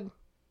you said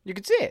you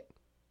could see it.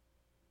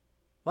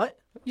 What?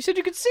 You said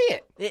you could see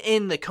it.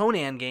 In the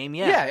Conan game,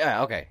 yeah.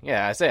 Yeah, okay.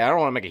 Yeah, I say I don't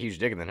want to make a huge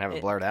dick and then have it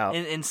blurred out.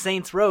 In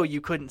Saints Row,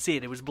 you couldn't see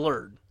it. It was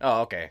blurred.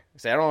 Oh, okay.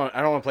 Say I don't want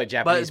to play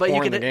Japanese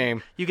porn in the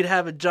game. You could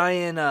have a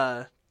giant...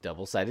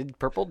 double-sided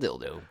purple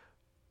dildo.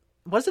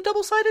 Was it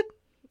double-sided?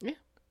 Yeah.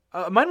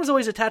 Mine was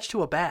always attached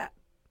to a bat.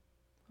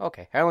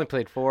 Okay. I only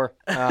played 4.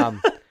 I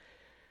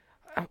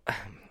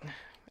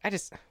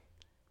just...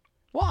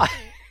 Why?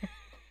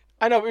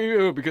 I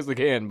know because they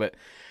can, but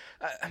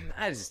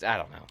I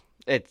don't know.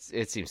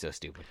 It seems so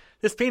stupid.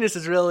 This penis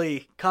has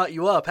really caught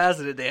you up,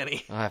 hasn't it,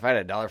 Danny? If I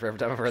had $1 for every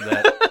time I've heard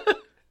that.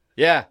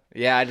 yeah,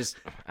 I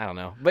don't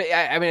know. But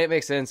I mean, it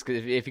makes sense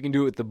because if you can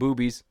do it with the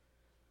boobies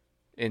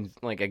in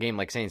like a game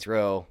like Saints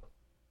Row,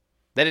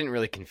 that didn't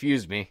really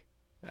confuse me.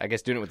 I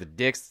guess doing it with the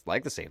dicks,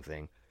 like the same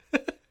thing.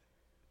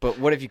 But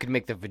what if you could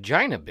make the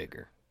vagina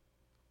bigger?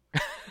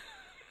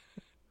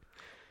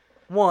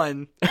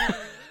 1.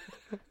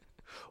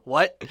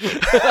 What?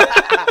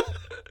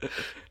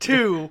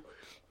 2.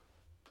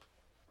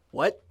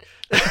 What?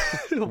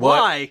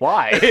 Why?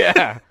 Why?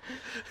 Yeah.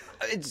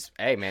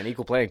 Hey, man,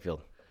 equal playing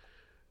field.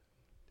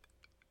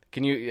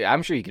 Can you?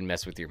 I'm sure you can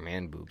mess with your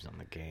man boobs on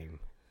the game.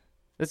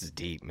 This is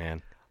deep,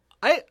 man.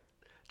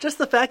 Just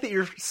the fact that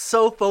you're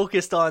so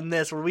focused on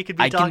this, where we could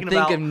be talking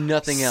about of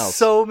nothing else.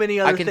 So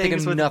many other things think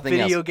of with nothing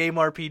video else. game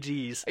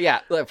RPGs. Yeah,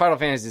 Final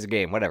Fantasy is a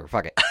game. Whatever.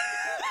 Fuck it.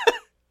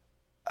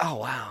 Oh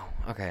wow.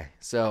 Okay.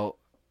 So,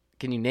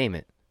 can you name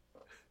it?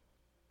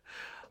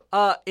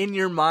 In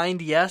your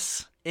mind,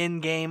 yes.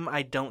 In game,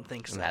 I don't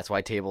think so. And that's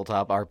why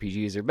tabletop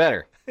RPGs are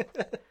better.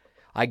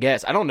 I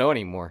guess. I don't know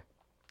anymore.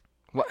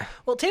 What?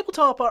 Well,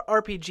 tabletop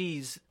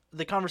RPGs,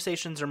 the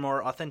conversations are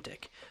more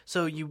authentic.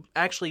 So you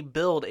actually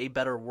build a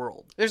better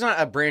world. There's not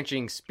a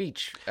branching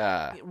speech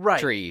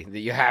tree that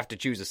you have to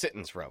choose a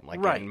sentence from,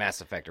 like in Mass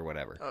Effect or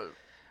whatever.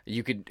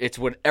 You could. It's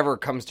whatever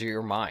comes to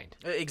your mind.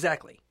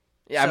 Exactly.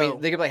 Yeah, I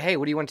mean, they could be like, hey,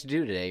 what do you want to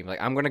do today? You're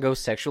like, I'm going to go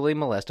sexually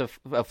molest a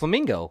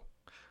flamingo.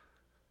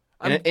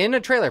 In a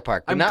trailer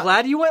park. I'm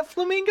glad you went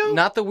flamingo?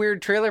 Not the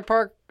weird trailer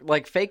park,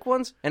 like fake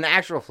ones. An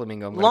actual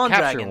flamingo. I'm going to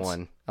capture dragons.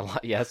 One.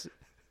 Yes.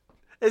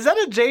 Is that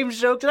a James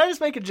joke? Did I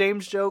just make a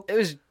James joke? It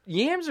was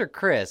Yams or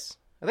Chris.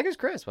 I think it was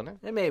Chris, wasn't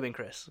it? It may have been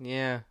Chris.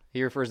 Yeah.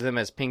 He refers to them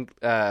as pink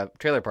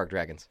trailer park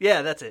dragons.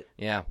 Yeah, that's it.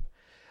 Yeah.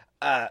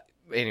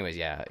 Anyways,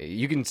 yeah.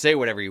 You can say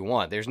whatever you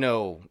want. There's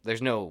no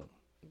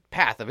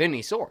path of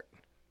any sort.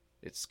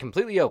 It's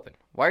completely open.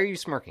 Why are you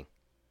smirking?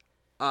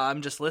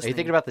 I'm just listening. Are you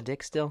thinking about the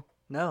dick still?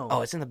 No.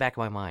 Oh, it's in the back of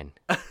my mind.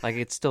 Like,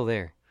 it's still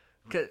there.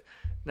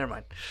 Never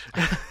mind.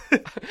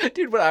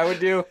 Dude, what I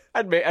would do,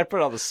 I'd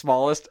put on the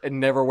smallest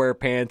and never wear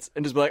pants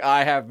and just be like,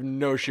 I have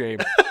no shame.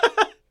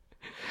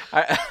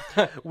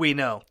 We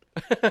know.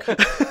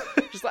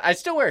 I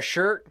still wear a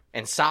shirt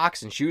and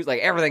socks and shoes, like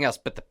everything else,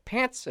 but the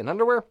pants and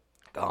underwear,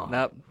 gone.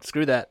 Nope,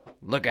 screw that.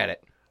 Look at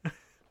it.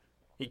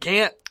 You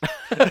can't.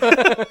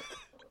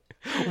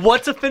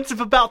 What's offensive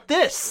about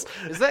this?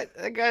 Is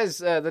that guy's,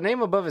 the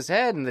name above his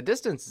head in the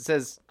distance, it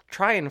says,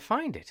 try and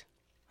find it.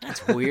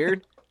 That's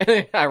weird.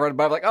 I run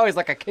by, like, oh, he's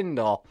like a Ken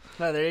doll.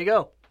 Oh, there you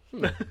go.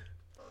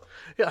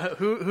 Yeah,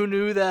 who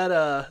knew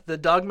that the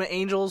Dogma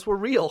angels were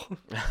real?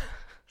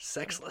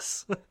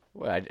 Sexless.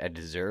 Well, I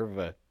deserve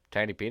a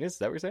tiny penis? Is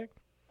that what you're saying?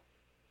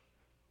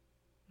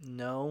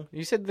 No.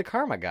 You said the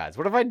karma gods.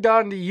 What have I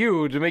done to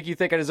you to make you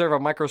think I deserve a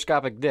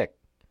microscopic dick?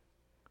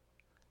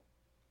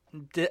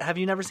 Have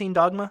you never seen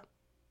Dogma?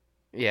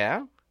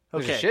 Yeah.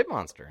 There's a shit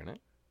monster in it.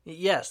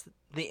 Yes.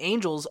 The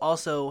angels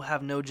also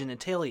have no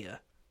genitalia.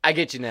 I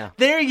get you now.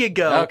 There you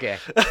go. Okay.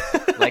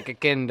 Like a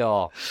Ken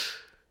doll.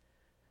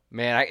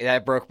 Man,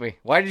 that broke me.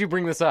 Why did you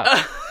bring this up?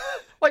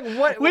 Like,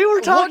 what? We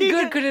were talking.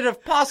 What good could it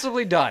have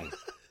possibly done?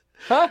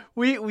 Huh?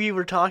 We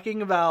were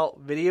talking about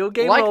video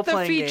game like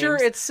role-playing the feature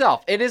games,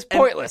 itself. It is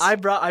pointless. I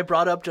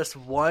brought up just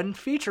one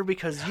feature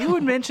because you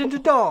had mentioned a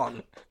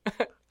dong.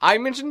 I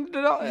mentioned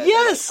it all?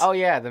 Yes. Oh,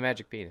 yeah, the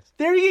magic penis.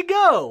 There you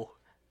go.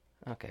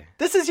 Okay.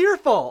 This is your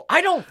fault.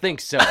 I don't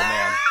think so,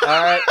 man.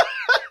 All right.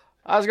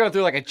 I was going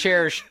through like a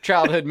cherished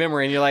childhood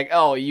memory, and you're like,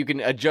 oh, you can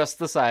adjust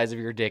the size of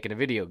your dick in a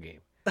video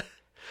game.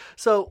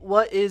 So,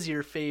 what is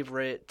your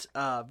favorite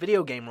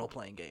video game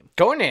role-playing game?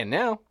 Going in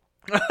now.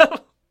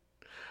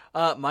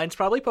 Mine's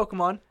probably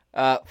Pokemon.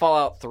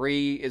 Fallout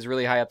 3 is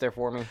really high up there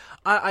for me.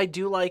 I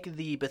do like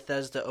the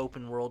Bethesda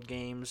open world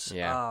games.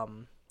 Yeah.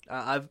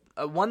 I've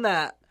one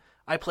that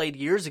I played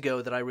years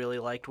ago that I really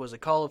liked was a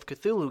Call of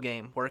Cthulhu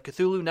game where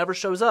Cthulhu never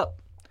shows up.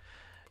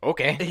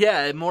 Okay.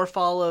 Yeah, it more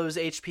follows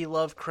H.P.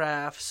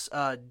 Lovecraft's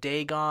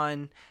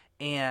Dagon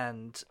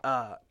and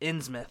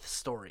Innsmouth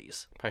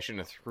stories. I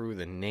shouldn't have threw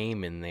the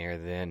name in there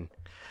then.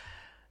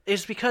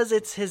 It's because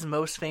it's his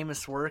most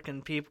famous work,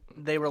 and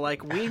they were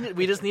like,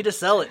 we just need to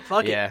sell it.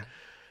 Fuck it. Yeah.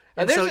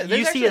 And so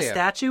you see a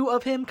statue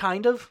of him,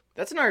 kind of.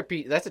 That's an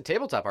RPG. That's a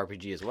tabletop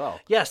RPG as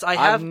well. Yes, I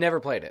have. I've never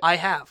played it. I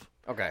have.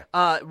 Okay.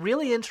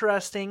 Really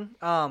interesting.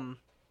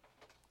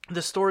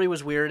 The story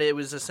was weird. It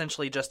was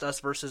essentially just us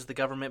versus the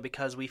government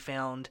because we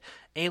found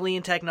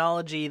alien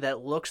technology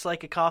that looks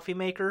like a coffee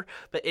maker,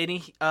 but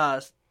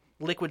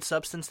liquid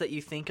substance that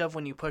you think of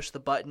when you push the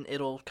button,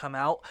 it'll come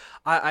out.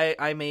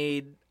 I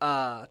made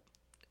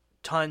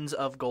tons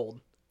of gold.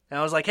 And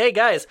I was like, hey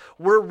guys,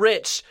 we're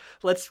rich.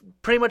 Let's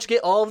pretty much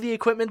get all of the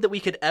equipment that we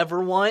could ever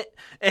want.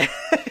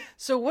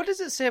 So what does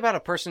it say about a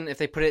person if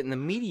they put it in the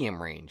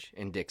medium range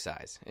in dick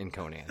size in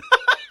Conan?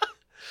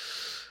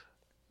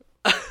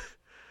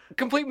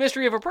 Complete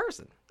mystery of a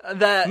person.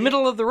 That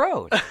middle of the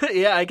road.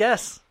 Yeah, I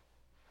guess.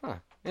 Huh.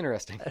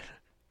 Interesting.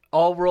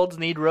 All worlds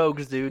need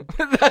rogues, dude.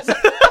 That's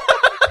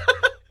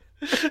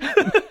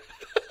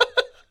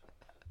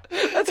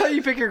how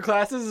you pick your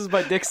classes, is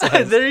by dick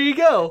size. There you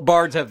go.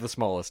 Bards have the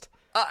smallest.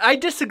 I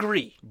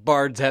disagree.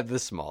 Bards have the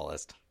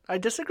smallest. I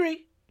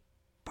disagree.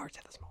 Bards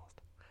have the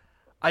smallest.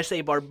 I say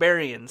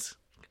barbarians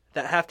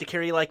that have to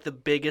carry like the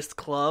biggest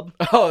club.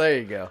 Oh, there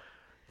you go.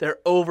 They're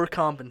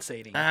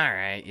overcompensating. All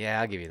right.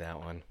 Yeah, I'll give you that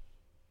one.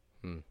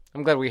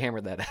 I'm glad we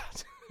hammered that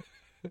out.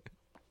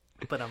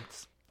 But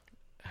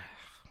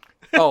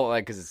Oh,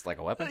 like, because it's like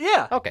a weapon?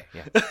 Yeah. Okay,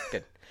 yeah,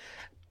 good.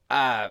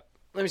 Let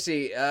me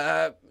see.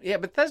 Yeah,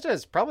 Bethesda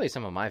is probably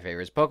some of my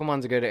favorites.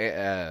 Pokemon's a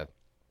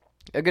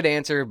good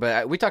answer,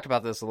 but we talked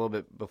about this a little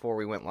bit before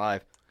we went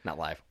live. Not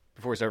live,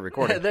 before we started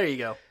recording. There you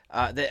go.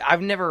 That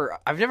I've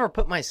never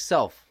put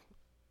myself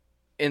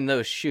in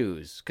those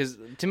shoes, because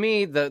to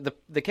me,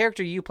 the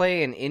character you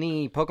play in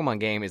any Pokemon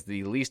game is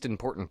the least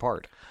important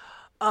part.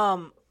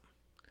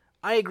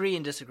 I agree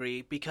and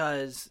disagree,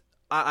 because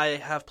I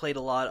have played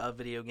a lot of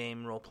video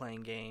game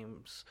role-playing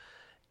games,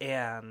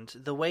 and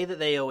the way that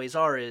they always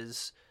are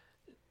is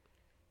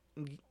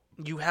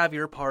you have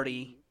your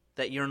party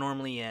that you're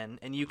normally in,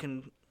 and you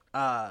can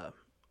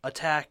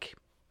attack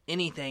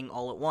anything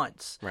all at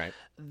once. Right.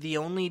 The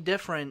only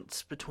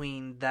difference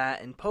between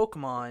that and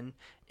Pokemon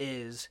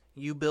is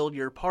you build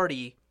your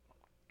party,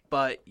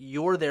 but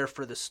you're there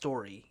for the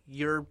story.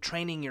 You're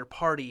training your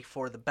party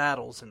for the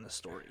battles in the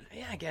story.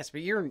 Yeah, I guess,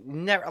 but you're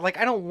never... Like,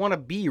 I don't want to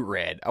be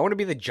Red. I want to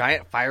be the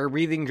giant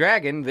fire-breathing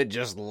dragon that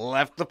just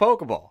left the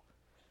Pokeball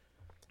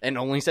and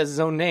only says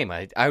his own name.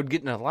 I would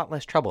get in a lot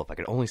less trouble if I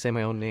could only say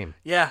my own name.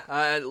 Yeah,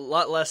 a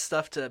lot less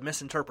stuff to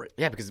misinterpret.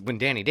 Yeah, because when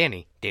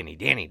Danny.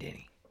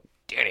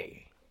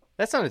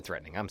 That sounded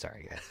threatening. I'm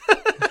sorry, guys.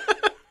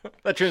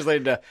 That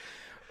translated to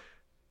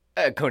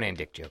a Conan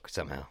dick joke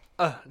somehow.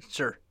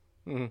 Sure.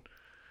 Mm-hmm.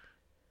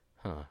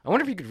 Huh. I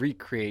wonder if you could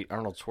recreate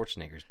Arnold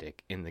Schwarzenegger's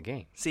dick in the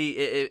game. See,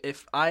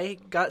 if I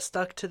got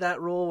stuck to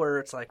that rule where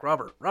it's like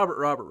Robert.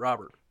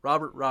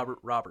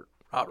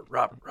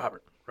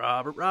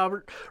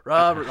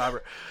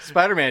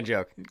 Spider-Man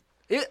joke.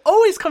 It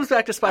always comes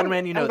back to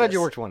Spider-Man, you know. I'm glad this.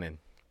 you worked one in.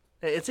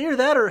 It's either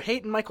that or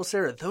Hate and Michael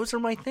Cera. Those are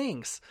my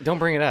things. Don't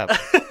bring it up.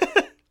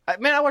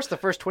 Man, I watched the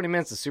first 20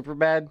 minutes of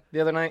Superbad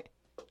the other night.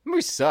 The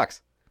movie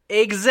sucks.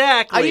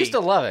 Exactly. I used to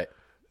love it.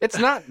 It's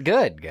not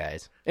good,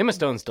 guys. Emma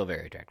Stone's still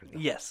very attractive, though.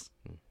 Yes.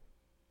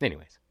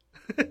 Anyways.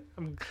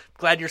 I'm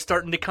glad you're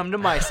starting to come to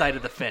my side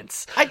of the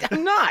fence.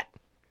 I'm not.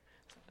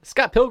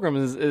 Scott Pilgrim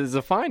is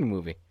a fine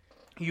movie.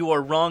 You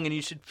are wrong and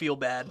you should feel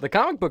bad. The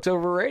comic book's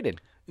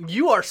overrated.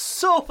 You are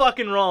so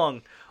fucking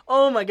wrong.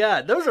 Oh my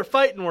god, those are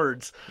fighting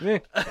words.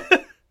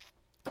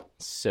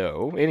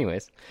 So,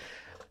 anyways.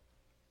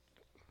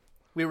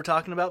 We were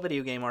talking about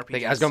video game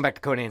RPGs. I was going back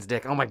to Conan's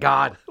dick. Oh my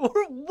god.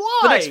 Why?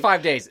 The next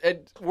 5 days.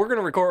 We're going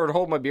to record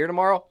Hold My Beer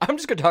tomorrow. I'm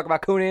just going to talk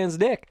about Conan's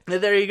dick.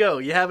 There you go.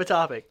 You have a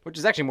topic. Which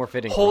is actually more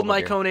fitting. Hold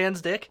My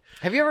Conan's dick.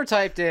 Have you ever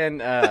typed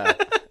in... oh my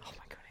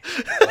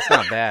god. That's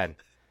not bad.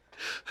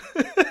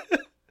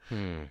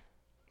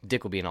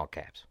 Dick will be in all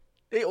caps.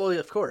 Well,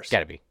 of course.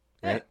 Gotta be.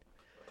 Right?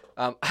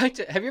 Yeah.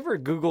 Have you ever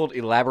Googled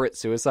elaborate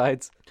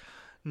suicides?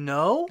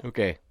 No.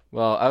 Okay.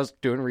 Well, I was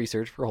doing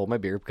research for Hold My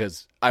Beer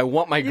because I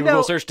want my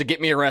Google search to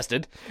get me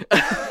arrested.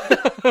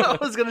 I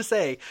was going to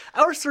say,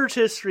 our search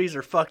histories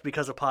are fucked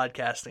because of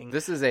podcasting.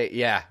 This is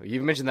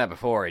you've mentioned that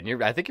before,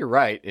 and I think you're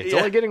right. It's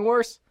only getting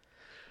worse.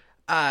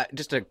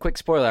 Just a quick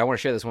spoiler, I want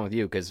to share this one with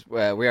you because we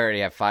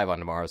already have 5 on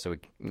tomorrow, so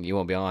you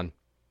won't be on.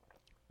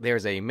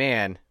 There's a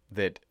man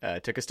that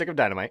took a stick of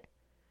dynamite,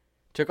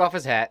 took off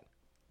his hat,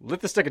 lit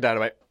the stick of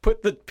dynamite,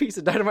 put the piece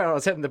of dynamite on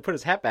his head, and then put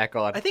his hat back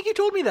on. I think you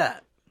told me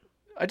that.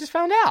 I just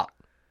found out.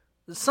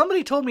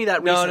 Somebody told me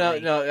that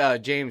recently. No,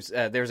 James,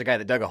 there was a guy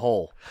that dug a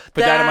hole,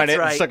 put dynamite in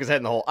it, and stuck his head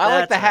in the hole. I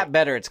like the hat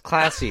better. It's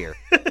classier.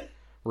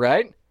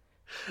 Right?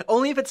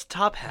 Only if it's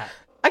top hat.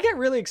 I get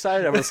really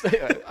excited.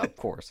 Of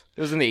course.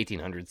 It was in the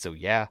 1800s, so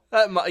yeah.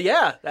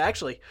 Yeah,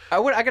 actually.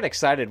 I got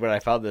excited when I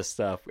found this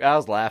stuff. I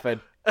was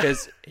laughing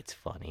because it's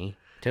funny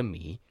to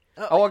me.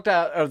 I walked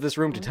out of this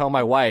room to tell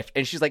my wife,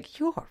 and she's like,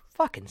 "You are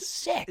fucking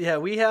sick." Yeah,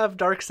 we have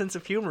dark sense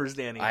of humors,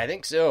 Danny. I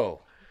think so.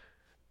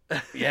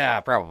 Yeah,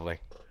 probably.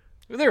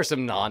 There were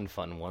some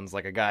non-fun ones,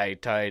 like a guy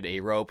tied a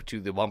rope to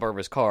the bumper of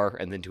his car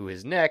and then to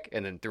his neck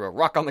and then threw a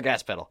rock on the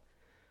gas pedal.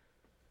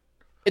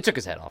 It took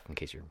his head off, in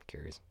case you're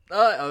curious.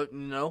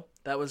 No,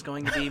 that was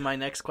going to be my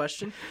next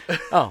question.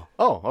 Oh,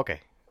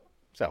 okay.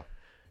 So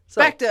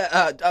back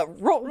to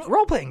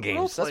role-playing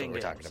games. That's what we're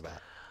talking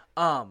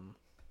about.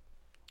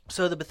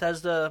 So the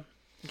Bethesda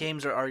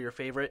games are your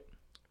favorite?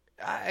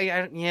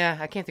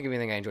 I can't think of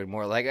anything I enjoyed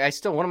more. Like,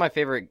 one of my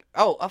favorite...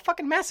 Oh, a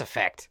fucking Mass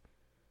Effect.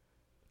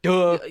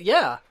 Duh.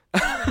 Yeah.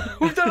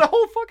 We've done a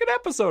whole fucking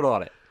episode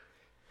on it.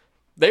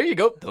 There you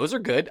go. Those are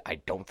good. I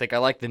don't think I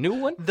like the new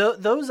one.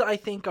 Those, I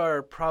think,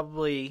 are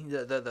probably...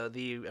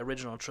 The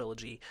original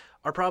trilogy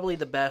are probably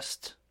the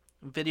best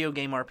video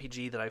game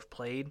RPG that I've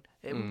played.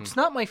 It's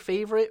not my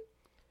favorite,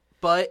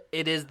 but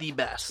it is the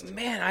best.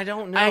 Man, I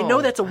don't know. I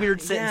know that's a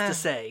weird sentence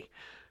to say.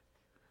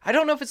 I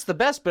don't know if it's the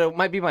best, but it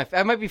might be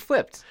I might be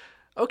flipped.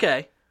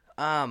 Okay.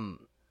 I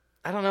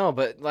don't know,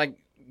 but like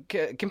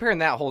comparing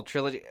that whole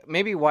trilogy,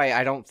 maybe why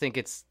I don't think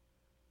it's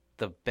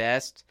the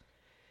best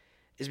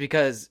is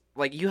because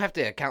like you have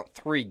to account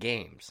 3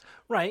 games.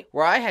 Right.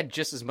 Where I had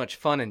just as much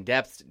fun and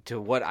depth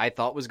to what I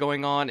thought was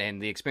going on and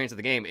the experience of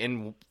the game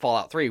in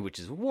Fallout 3, which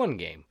is 1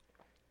 game.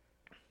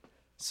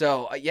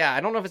 So, yeah, I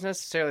don't know if it's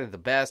necessarily the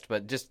best,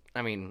 but just,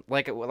 I mean,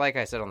 like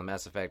I said on the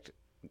Mass Effect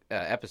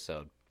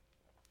episode,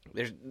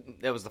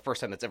 that was the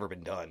first time that's ever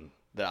been done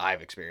that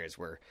I've experienced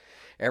where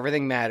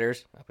everything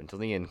matters up until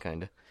the end,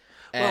 kind of.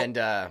 And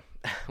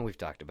we've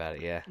talked about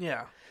it, yeah.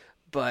 Yeah.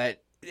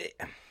 But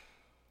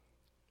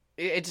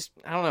it just,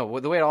 I don't know,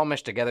 the way it all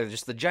meshed together,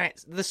 just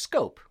the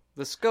scope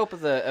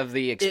of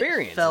the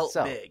experience it felt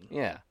itself. Big.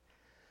 Yeah.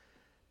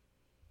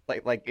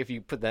 Like if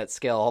you put that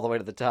scale all the way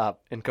to the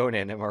top in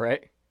Conan, am I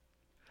right?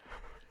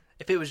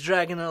 If it was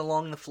dragging it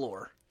along the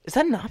floor. Is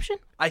that an option?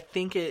 I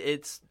think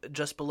it's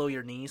just below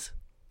your knees.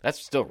 That's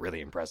still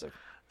really impressive.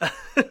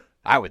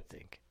 I would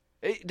think.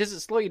 Does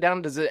it slow you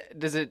down? Does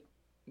it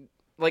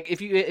like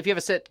if you have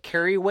a set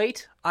carry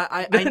weight?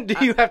 Do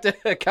you have to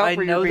account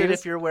for your I know penis? that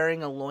if you're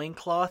wearing a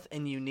loincloth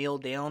and you kneel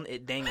down,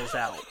 it dangles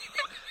out.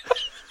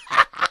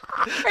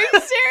 Are you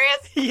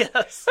serious? Yes.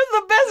 That's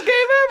the best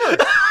game ever.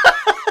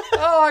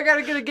 Oh, I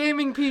gotta get a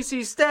gaming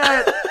PC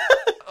stat.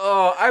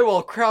 Oh, I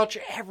will crouch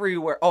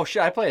everywhere. Oh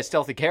shit, I play a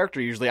stealthy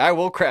character usually. I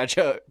will crouch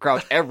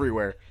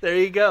everywhere. There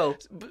you go.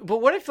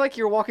 But what if like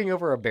you're walking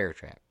over a bear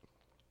trap?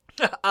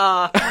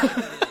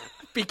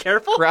 Be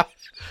careful.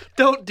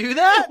 Don't do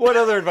that. What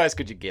other advice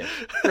could you give?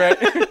 Right?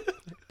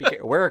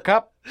 Wear a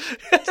cup.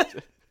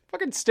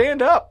 Fucking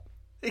stand up.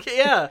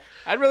 Yeah.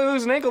 I'd rather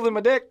lose an ankle than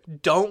my dick.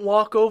 Don't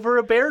walk over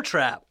a bear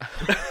trap.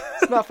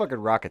 It's not fucking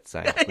rocket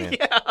science, man.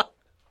 Yeah.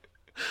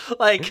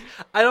 Like,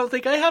 I don't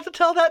think I have to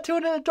tell that to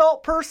an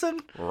adult person.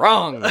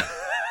 Wrong.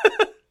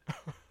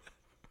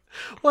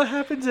 What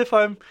happens if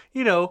I'm,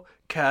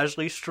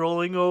 casually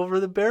strolling over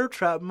the bear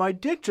trap and my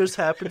dick just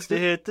happens to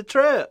hit the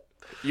trap?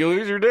 You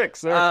lose your dick,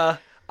 sir.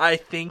 I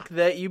think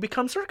that you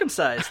become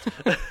circumcised.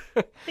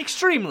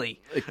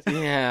 Extremely.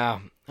 Yeah.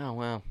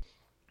 Oh,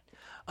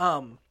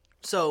 wow.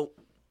 So,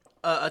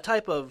 a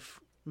type of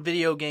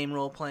video game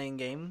role-playing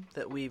game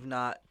that we've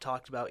not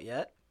talked about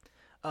yet,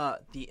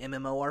 the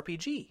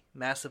MMORPG,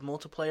 Massive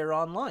Multiplayer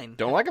Online.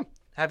 Don't like them.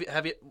 Have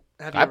you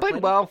I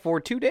played WoW for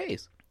 2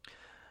 days.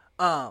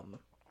 Well,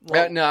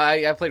 no,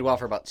 I played WoW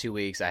for about 2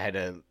 weeks. I had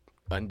an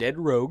undead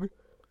rogue.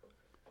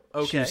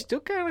 Okay. She was still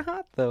kind of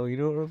hot, though. You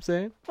know what I'm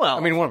saying? Well, I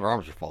mean, one of her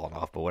arms was falling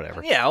off, but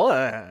whatever. Yeah.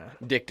 Well,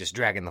 Dick just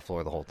dragging the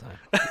floor the whole time.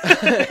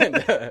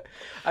 And,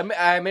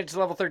 I made it to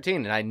level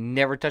 13, and I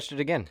never touched it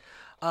again.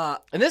 And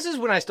this is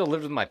when I still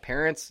lived with my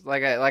parents.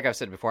 Like I've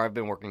said before, I've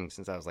been working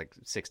since I was like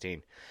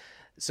 16.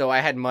 So I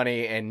had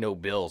money and no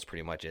bills,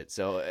 pretty much it.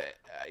 So,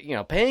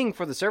 paying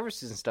for the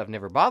services and stuff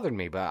never bothered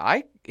me. But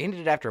I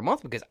ended it after a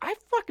month because I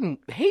fucking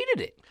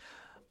hated it.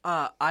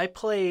 I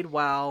played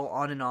WoW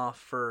on and off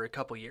for a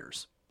couple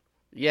years.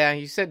 Yeah,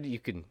 you said you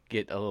could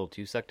get a little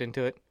too sucked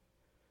into it.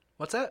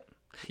 What's that?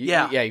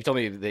 Yeah, you told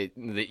me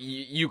that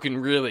you can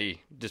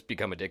really just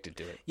become addicted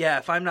to it. Yeah,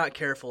 if I'm not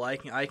careful, I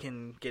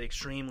can get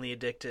extremely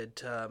addicted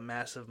to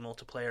Massive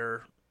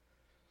Multiplayer.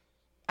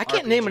 I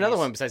can't name another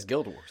one besides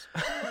Guild Wars.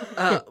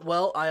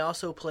 Well, I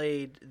also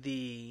played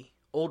the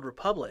Old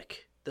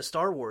Republic, the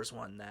Star Wars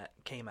one that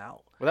came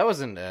out. Well, that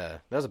wasn't.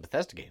 That was a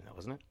Bethesda game, though,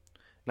 wasn't it?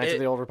 Knights of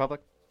the Old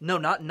Republic. No,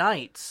 not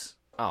Knights.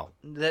 Oh,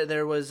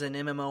 there was an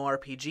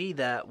MMORPG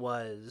that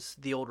was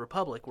the Old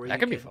Republic where that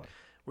could be fun.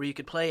 Where you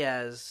could play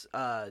as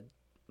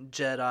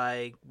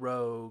Jedi,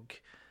 Rogue,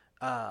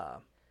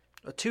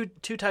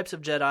 two types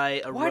of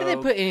Jedi. Why do they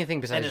put anything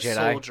besides and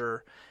Jedi? A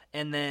soldier,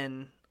 and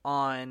then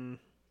on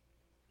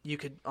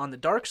the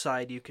dark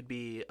side you could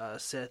be a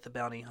Sith, a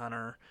bounty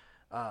hunter,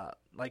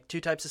 like 2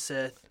 types of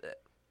Sith,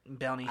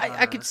 bounty hunter.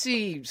 I could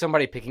see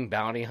somebody picking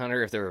bounty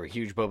hunter if they were a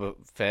huge Boba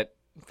Fett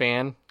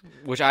fan,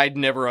 which I'd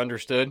never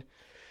understood.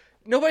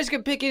 Nobody's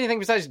gonna pick anything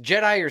besides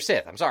Jedi or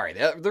Sith. I'm sorry,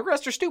 the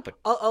rest are stupid.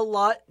 A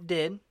lot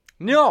did.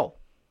 No.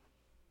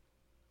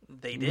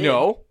 They did.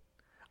 No.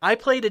 I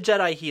played a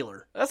Jedi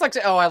healer. That's like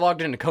saying, I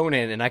logged into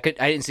Conan and I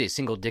didn't see a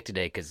single dick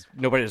today because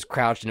nobody was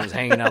crouched and it was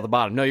hanging out of the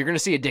bottom. No, you're going to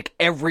see a dick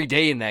every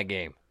day in that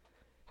game.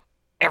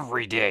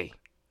 Every day.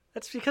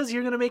 That's because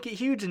you're going to make it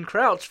huge and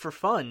crouch for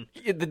fun.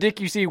 The dick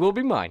you see will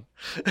be mine.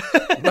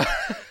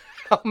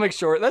 I'll make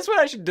sure. That's what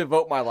I should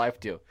devote my life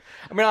to.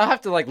 I mean, I'll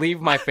have to leave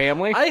my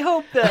family. I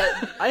hope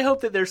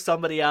that there's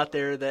somebody out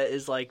there that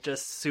is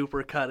just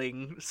super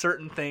cutting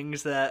certain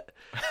things that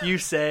you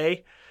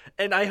say,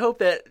 and I hope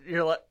that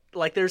you're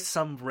like there's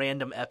some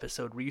random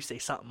episode where you say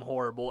something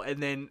horrible,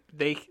 and then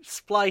they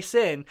splice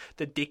in,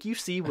 the dick you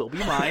see will be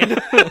mine.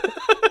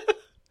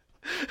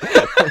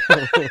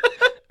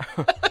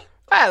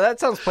 That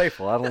sounds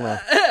playful. I don't know.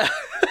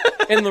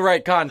 In the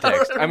right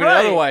context. I mean,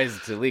 otherwise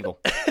it's illegal.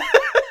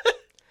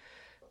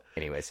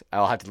 Anyways,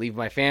 I'll have to leave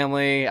my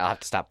family. I'll have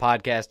to stop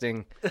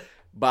podcasting.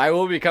 But I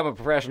will become a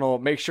professional.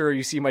 Make sure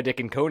you see my dick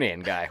in Conan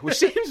guy, which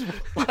seems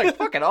like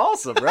fucking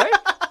awesome, right?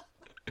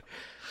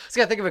 Just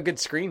gotta think of a good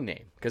screen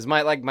name, because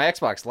my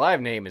Xbox Live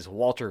name is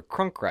Walter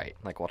Crunkright,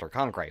 like Walter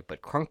Cronkite,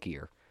 but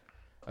crunkier,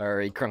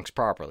 or he crunks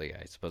properly.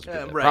 I suppose would be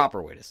the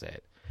proper way to say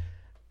it.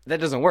 That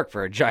doesn't work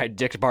for a giant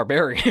dick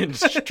barbarian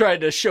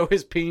trying to show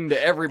his peen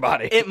to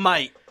everybody. It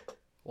might.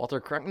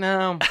 Walter Crunk?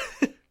 No.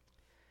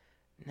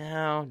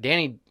 No.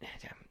 Danny.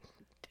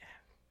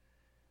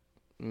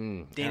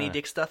 Danny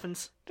Dick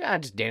Stuffins?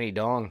 Just Danny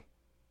Dong.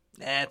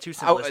 Too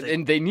simplistic.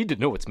 And they need to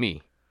know it's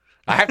me.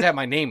 I have to have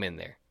my name in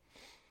there.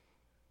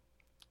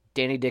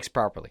 Danny Dicks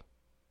properly.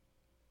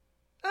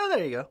 Oh,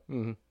 there you go.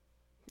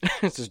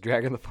 Mm-hmm. It's just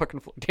dragging the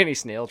fucking floor. Danny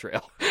Snail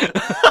Trail.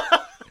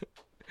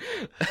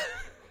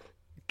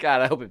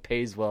 God, I hope it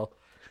pays well.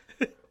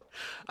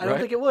 I don't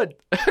think it would.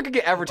 I could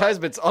get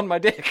advertisements on my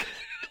dick.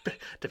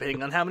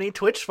 Depending on how many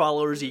Twitch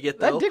followers you get,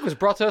 though. That dick was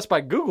brought to us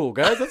by Google,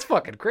 guys. That's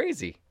fucking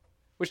crazy.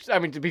 Which, I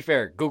mean, to be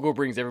fair, Google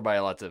brings everybody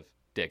lots of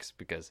dicks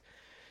because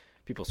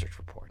people search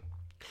for porn.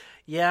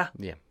 Yeah.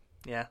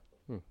 Yeah.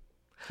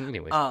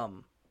 Anyways.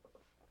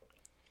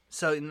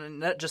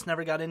 So, just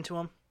never got into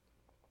them?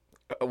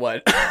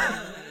 What?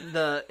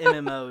 The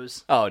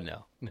MMOs. Oh,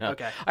 no.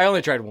 Okay. I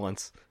only tried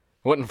once.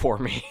 Wasn't for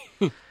me.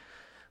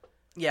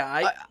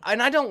 Yeah,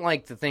 I don't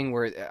like the thing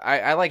where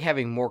I like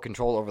having more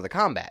control over the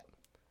combat.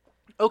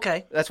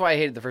 Okay. That's why I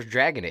hated the first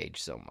Dragon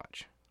Age so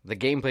much. The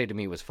gameplay to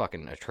me was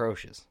fucking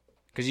atrocious.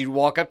 Because you'd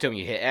walk up to him,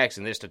 you hit X,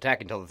 and they just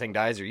attack until the thing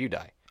dies or you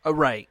die. Oh,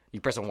 right.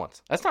 You press it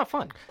once. That's not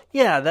fun.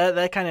 Yeah,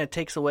 that kind of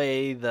takes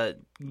away the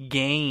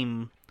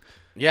game.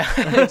 Yeah,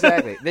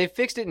 exactly. They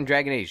fixed it in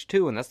Dragon Age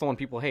 2, and that's the one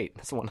people hate.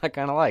 That's the one I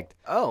kind of liked.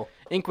 Oh.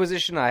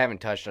 Inquisition, I haven't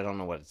touched. I don't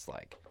know what it's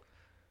like.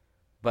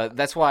 But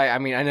that's why, I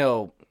mean, I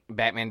know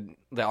Batman,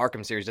 the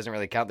Arkham series, doesn't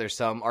really count. There's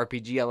some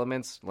RPG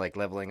elements, like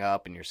leveling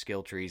up and your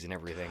skill trees and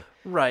everything.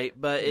 Right,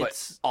 but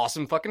it's...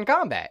 awesome fucking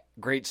combat.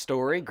 Great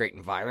story, great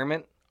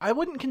environment. I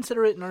wouldn't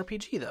consider it an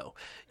RPG, though.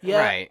 Yeah,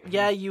 right.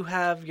 Yeah, you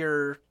have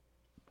your...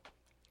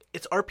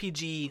 It's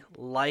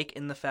RPG-like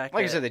in the fact that...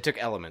 Like I said, they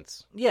took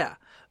elements. Yeah,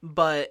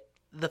 but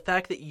the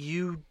fact that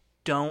you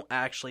don't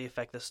actually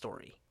affect the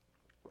story.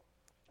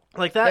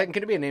 Like that...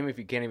 Can it be a name if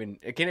you can't even...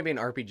 Can it be an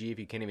RPG if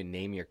you can't even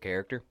name your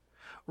character?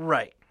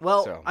 Right.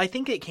 Well, I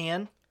think it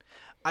can.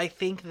 I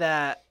think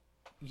that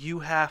you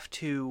have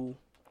to...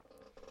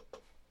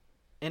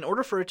 In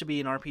order for it to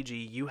be an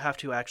RPG, you have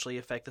to actually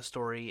affect the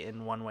story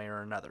in one way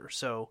or another.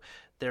 So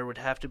there would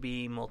have to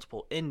be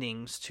multiple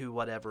endings to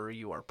whatever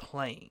you are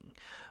playing.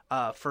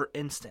 For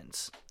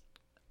instance,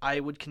 I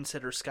would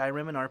consider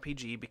Skyrim an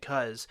RPG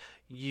because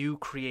you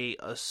create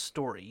a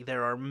story.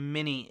 There are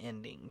many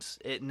endings.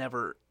 It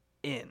never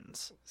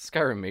ends.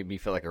 Skyrim made me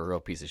feel like a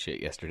real piece of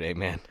shit yesterday,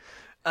 man.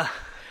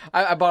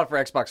 I bought it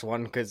for Xbox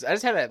One because I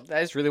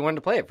just really wanted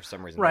to play it for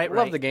some reason. Right, I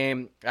love the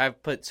game.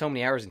 I've put so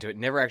many hours into it.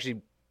 Never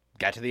actually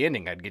got to the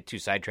ending. I'd get too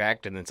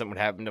sidetracked, and then something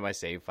would happen to my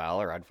save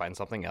file, or I'd find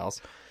something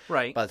else.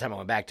 Right. By the time I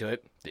went back to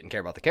it, didn't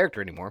care about the character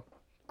anymore.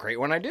 Great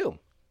when I do.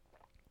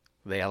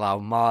 They allow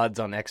mods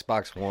on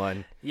Xbox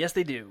One. Yes,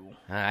 they do.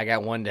 I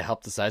got one to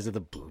help the size of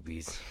the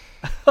boobies.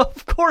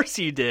 Of course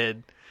you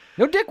did.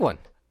 No dick one.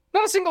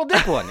 Not a single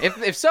dick one.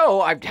 If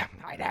so, I'd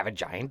have a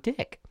giant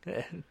dick.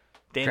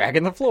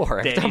 Dragging the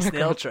floor. Danny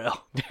Snail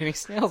Trail. Danny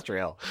Snail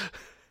Trail.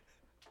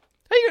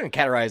 How are you going to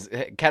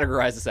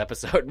categorize this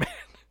episode, man?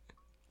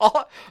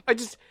 I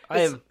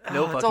have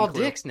no fucking It's all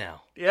clue. dicks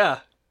now. Yeah.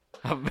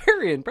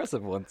 Very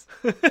impressive ones.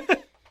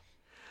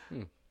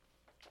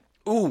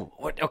 Ooh,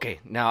 what? Okay,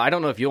 now I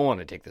don't know if you'll want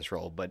to take this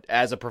role, but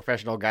as a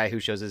professional guy who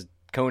shows his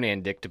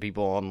Conan dick to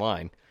people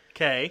online,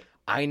 okay,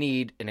 I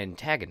need an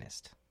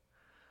antagonist.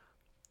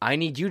 I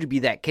need you to be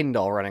that Ken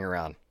doll running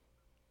around.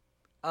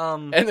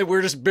 And then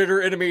we're just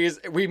bitter enemies.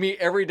 We meet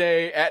every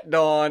day at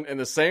dawn in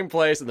the same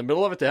place in the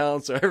middle of a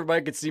town, so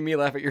everybody can see me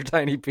laugh at your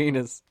tiny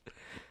penis.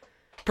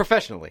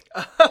 Professionally.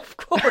 Of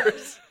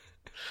course.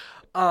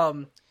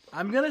 I'm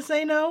gonna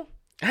say no.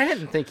 I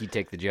didn't think you'd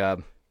take the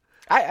job.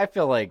 I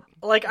feel like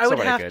I would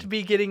have to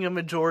be getting a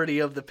majority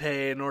of the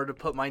pay in order to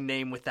put my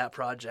name with that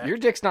project. Your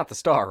dick's not the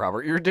star,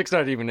 Robert. Your dick's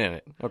not even in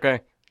it,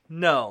 okay?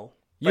 No.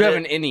 You have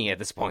an innie at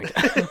this point.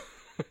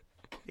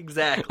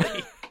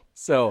 Exactly.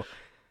 So,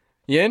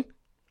 Yin?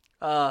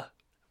 Am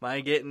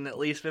I getting at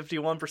least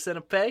 51%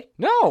 of pay?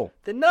 No.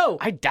 Then no.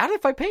 I doubt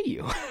if I pay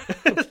you.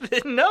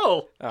 Then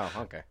no. Oh,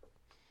 okay.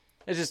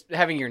 It's just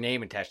having your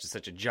name attached to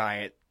such a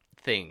giant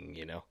thing,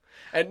 you know?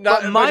 And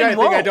not but mine giant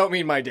won't. thing, I don't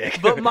mean my dick.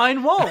 But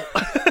mine won't.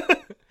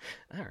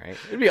 All right.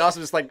 It'd be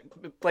awesome. Just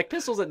like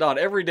Pistols at Dawn.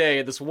 Every day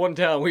at this one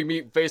town we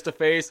meet face to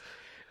face.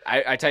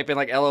 I type in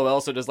like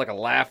LOL, so it does like a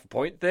laugh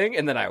point thing,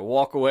 and then I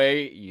walk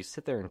away. You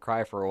sit there and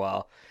cry for a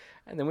while.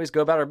 And then we just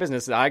go about our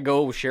business. I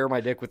go share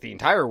my dick with the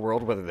entire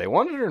world, whether they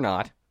want it or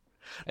not.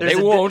 And There's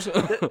they won't.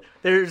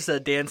 There's a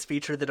dance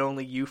feature that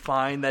only you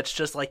find that's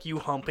just like you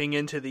humping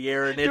into the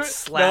air and it's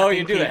slapping No,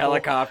 you do people. the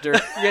helicopter.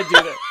 You do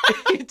the,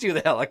 you do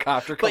the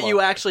helicopter. But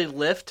you actually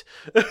lift.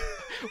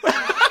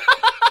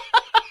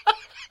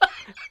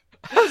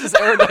 How is this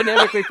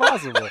aerodynamically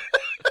possible?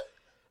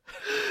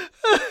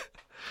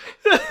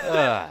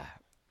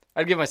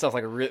 I'd give myself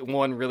like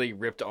one really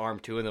ripped arm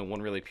too, and then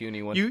one really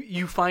puny one.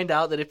 You find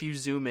out that if you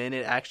zoom in,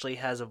 it actually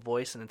has a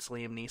voice, and it's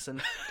Liam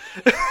Neeson.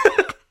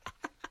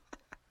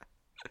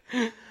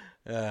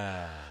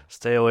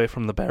 Stay away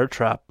from the bear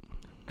trap.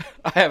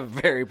 I have a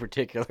very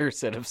particular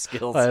set of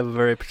skills. I have a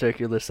very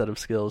particular set of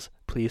skills.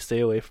 Please stay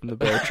away from the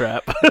bear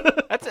trap.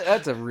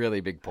 That's a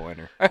really big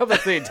pointer. I hope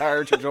that's the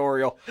entire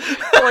tutorial.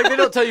 Like they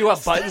don't tell you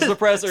what buttons to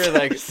press or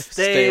like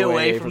stay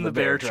away from the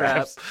bear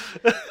trap.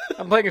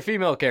 I'm playing a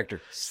female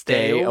character.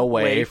 Stay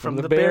away from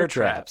the bear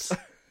traps.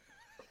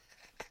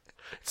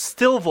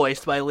 Still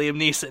voiced by Liam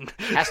Neeson.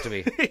 Has to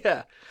be.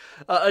 Yeah.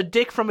 A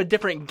dick from a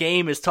different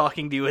game is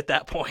talking to you at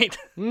that point.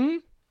 Hmm?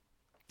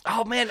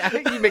 Oh, man, I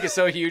think you make it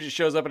so huge it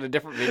shows up in a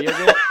different video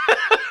game.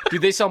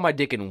 Dude, they saw my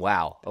dick in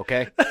WoW,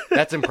 okay?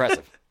 That's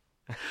impressive.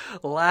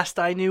 Last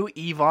I knew,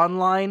 EVE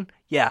Online,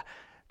 yeah,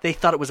 they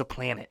thought it was a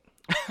planet.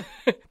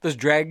 Those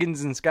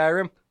dragons in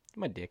Skyrim,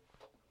 my dick.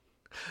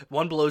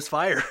 One blows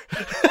fire.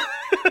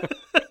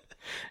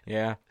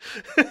 Yeah.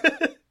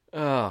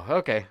 Oh,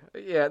 okay.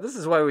 Yeah, this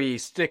is why we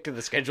stick to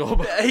the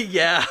schedule.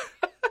 Yeah.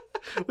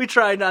 We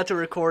try not to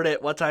record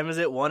it. What time is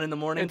it? 1 in the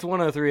morning? It's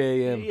 1:03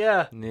 a.m.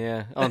 Yeah.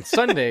 Yeah. On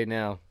Sunday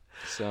now.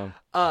 So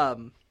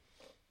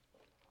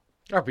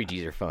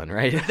RPGs are fun,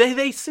 right?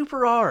 They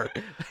super are.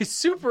 They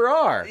super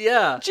are.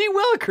 Yeah. Gee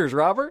Willikers,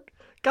 Robert.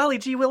 Golly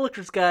gee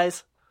willikers,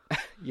 guys.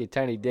 You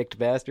tiny dicked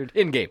bastard.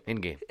 In game.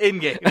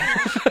 In-game.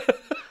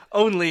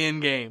 Only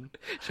in-game.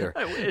 Sure.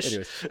 I wish.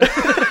 Anyways.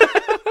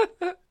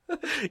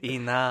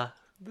 Ina.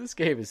 This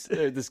game is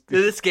this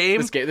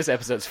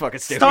episode's fucking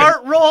stupid.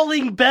 Start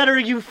rolling better,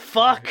 you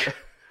fuck.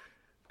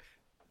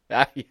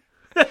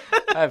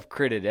 I've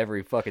critted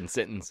every fucking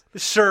sentence.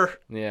 Sure.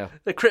 Yeah.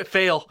 The crit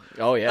fail.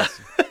 Oh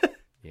yes.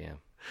 Yeah.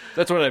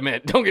 That's what I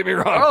meant. Don't get me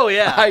wrong. Oh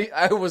yeah.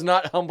 I was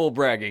not humble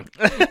bragging.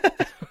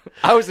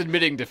 I was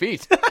admitting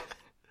defeat.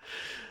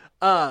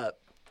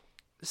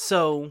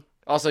 So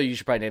also, you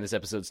should probably name this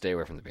episode "Stay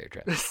Away from the Bear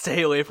Trap."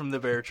 Stay away from the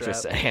bear trap.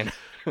 Just saying.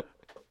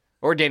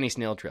 Or Danny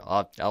Snail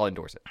Trail. I'll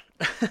endorse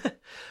it.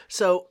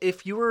 So,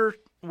 if you were,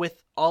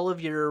 with all of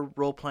your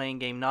role-playing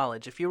game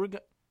knowledge, if you were,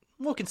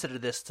 we'll consider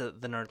this to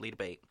the Nerdly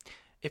debate.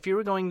 If you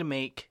were going to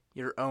make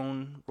your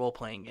own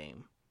role-playing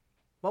game,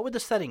 what would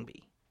the setting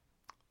be?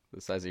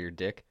 The size of your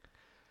dick.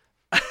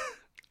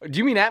 Do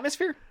you mean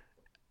atmosphere?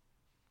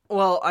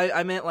 Well,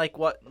 I meant like,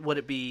 what would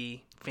it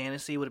be?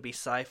 Fantasy? Would it be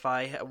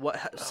sci-fi?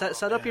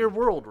 Set up your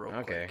world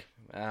real quick.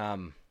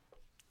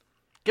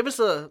 Give us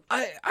a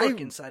look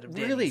inside of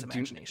Danny's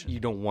imagination. You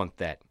don't want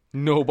that.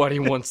 Nobody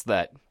wants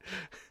that.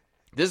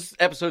 This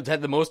episode's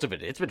had the most of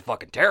it. It's been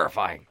fucking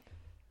terrifying.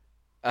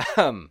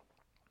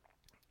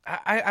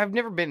 I've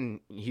never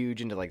been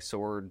huge into like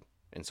sword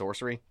and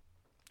sorcery.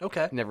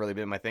 Okay. Never really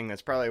been my thing.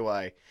 That's probably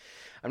why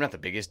I'm not the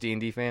biggest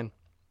D&D fan.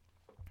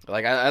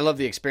 Like I love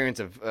the experience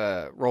of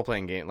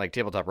role-playing game, like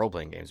tabletop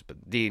role-playing games,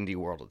 but D&D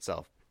world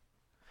itself,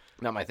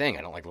 not my thing.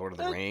 I don't like Lord of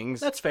the Rings.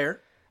 That's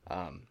fair.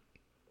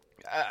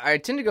 I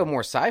tend to go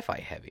more sci-fi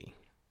heavy,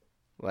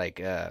 like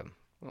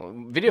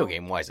video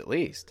game wise at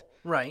least.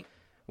 Right.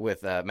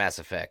 With Mass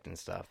Effect and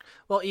stuff.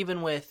 Well,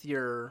 even with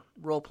your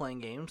role-playing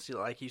games,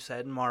 like you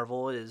said,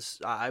 Marvel is,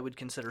 I would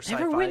consider sci-fi.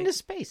 Never went into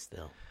space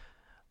though.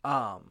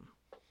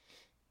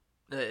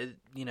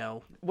 You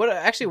know, what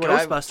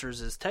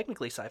Ghostbusters is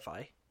technically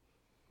sci-fi.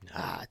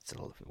 It's a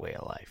way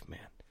of life, man.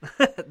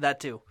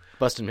 That too.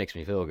 Bustin' makes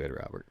me feel good,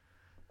 Robert.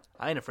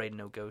 I ain't afraid of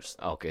no ghosts.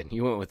 Oh, good.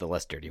 You went with the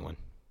less dirty one.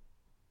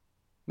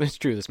 That's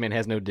true. This man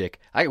has no dick.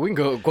 We can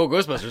go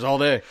Ghostbusters all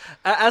day.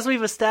 As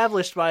we've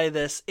established by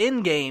this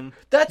in-game,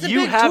 that's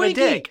you have a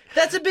dick.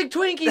 That's a big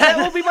Twinkie. That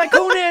will be my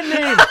Conan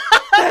name.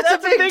 That's a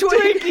big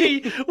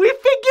Twinkie. We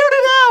figured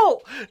it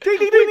out. Ding,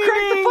 ding, ding, we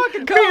cracked the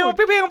fucking code.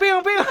 Pew, pew,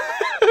 pew, pew.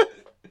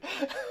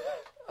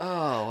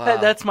 Oh, wow.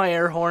 That's my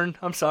air horn.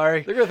 I'm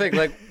sorry. They're going to think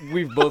like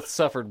we've both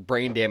suffered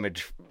brain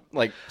damage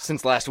like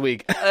since last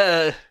week.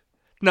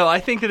 No, I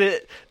think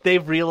that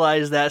they've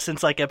realized that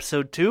since like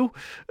episode 2.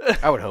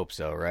 I would hope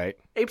so, right?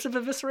 Apes of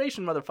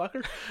Evisceration,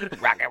 motherfucker.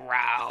 Rock and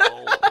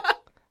roll.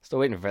 Still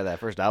waiting for that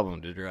first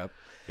album to drop.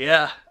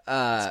 Yeah.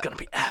 It's going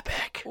to be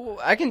epic.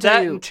 I can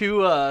tell you. And two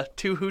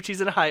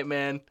hoochies and a hype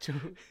man.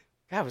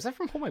 God, was that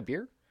from Hold My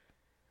Beer?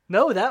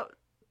 No,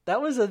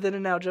 that was a Then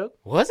and Now joke.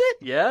 Was it?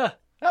 Yeah.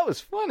 That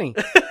was funny.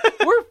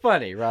 We're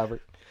funny,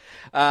 Robert.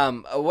 I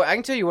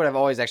can tell you what I've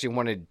always actually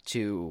wanted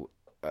to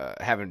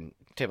have a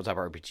tabletop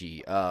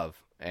RPG of,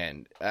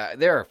 and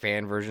there are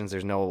fan versions.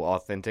 There's no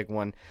authentic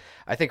one.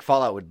 I think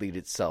Fallout would lend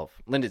itself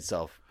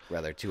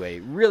to a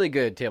really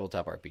good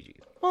tabletop RPG.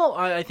 Well,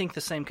 I think the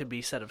same could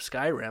be said of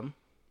Skyrim.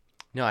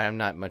 No, I'm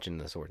not much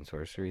into the sword and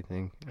sorcery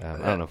thing. I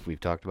don't know if we've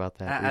talked about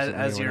that recently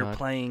as or you're not.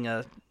 playing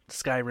a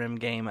Skyrim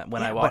game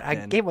when I walked in.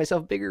 I gave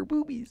myself bigger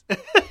boobies.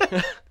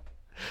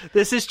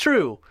 This is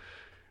true.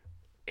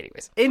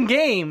 Anyways. In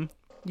game,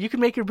 you can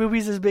make your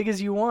boobies as big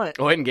as you want.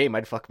 Oh, in game,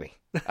 I'd fuck me.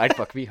 I'd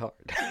fuck me hard.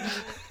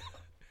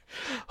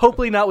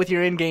 Hopefully not with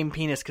your in-game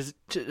penis, because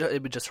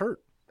it would just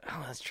hurt.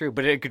 Oh, that's true.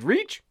 But it could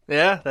reach.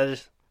 Yeah, that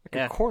is. I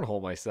could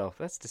cornhole myself.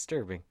 That's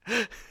disturbing.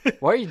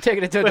 Why are you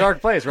taking it to a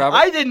dark place, Robert?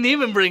 I didn't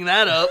even bring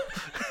that up.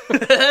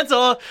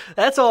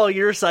 That's all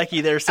your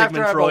psyche there,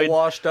 Sigmund After Freud. I'm a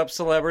washed-up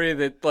celebrity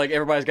that like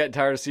everybody's gotten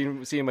tired of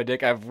seeing my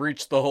dick, I've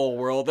reached the whole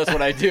world. That's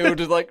what I do.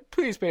 Just like,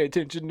 please pay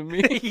attention to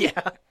me.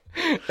 Yeah.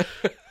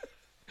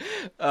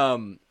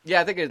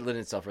 Yeah, I think it lent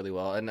itself really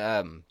well. And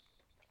have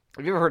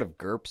you ever heard of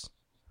GURPS?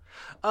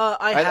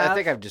 I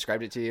think I've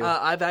described it to you.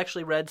 I've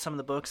actually read some of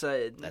the books.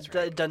 That's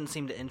right. It doesn't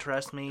seem to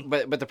interest me.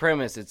 But the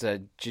premise, it's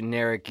a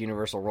generic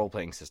universal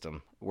role-playing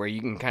system where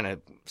you can kind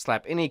of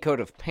slap any coat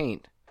of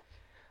paint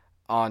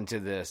onto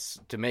this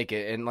to make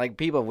it. And like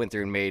people went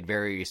through and made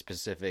very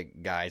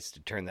specific guides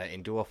to turn that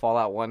into a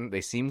Fallout 1.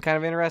 They seem kind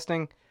of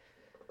interesting.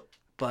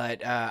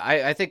 But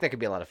I think that could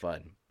be a lot of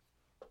fun.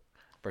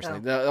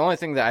 Personally, The only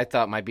thing that I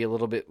thought might be a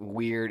little bit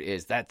weird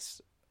is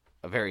that's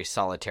a very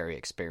solitary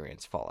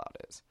experience Fallout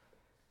is.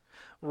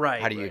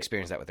 Right. How do you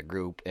experience that with a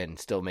group and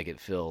still make it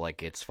feel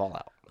like it's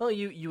Fallout? Well,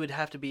 you would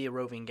have to be a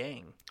roving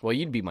gang. Well,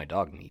 you'd be my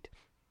dog meat.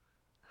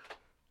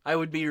 I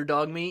would be your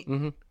dog meat?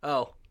 Mm-hmm.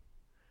 Oh.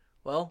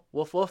 Well,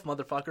 woof woof,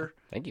 motherfucker.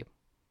 Thank you.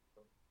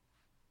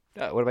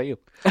 What about you?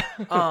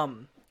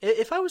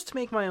 If I was to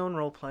make my own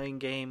role-playing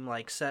game,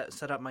 like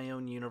set up my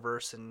own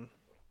universe and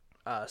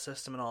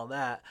system and all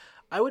that,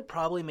 I would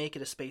probably make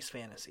it a space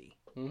fantasy.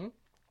 Mm-hmm.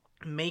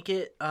 Make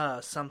it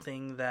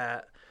something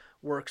that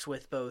works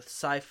with both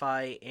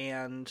sci-fi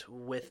and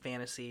with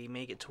fantasy.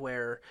 Make it to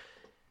where...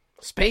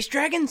 Space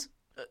dragons?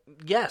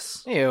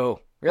 Yes. Ew.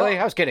 Really?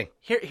 Well, I was kidding.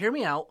 Hear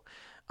me out.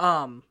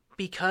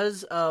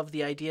 Because of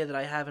the idea that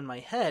I have in my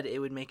head, it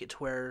would make it to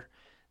where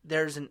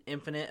there's an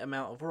infinite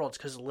amount of worlds,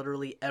 because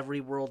literally every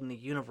world in the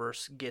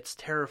universe gets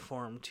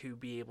terraformed to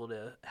be able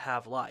to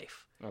have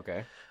life.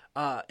 Okay.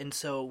 And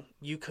so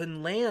you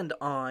can land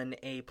on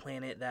a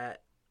planet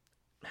that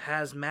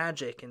has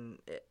magic and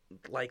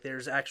like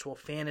there's actual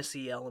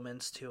fantasy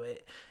elements to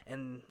it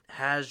and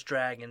has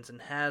dragons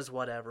and has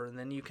whatever, and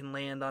then you can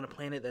land on a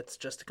planet that's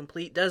just a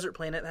complete desert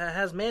planet that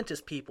has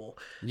mantis people.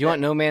 You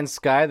want No Man's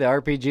Sky, the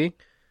RPG?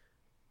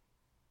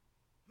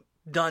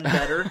 Done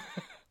better.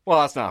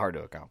 Well, that's not hard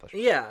to accomplish.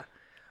 Yeah.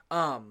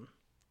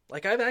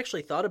 Like I've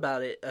actually thought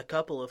about it a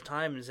couple of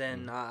times,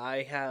 and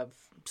I have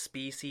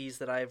species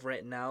that I've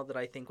written out that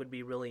I think would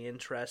be really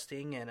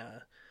interesting, and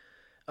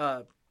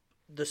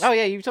Oh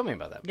yeah, you told me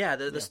about that. Yeah,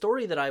 the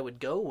story that I would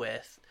go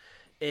with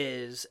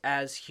is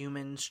as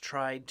humans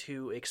tried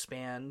to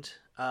expand,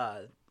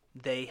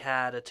 they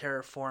had a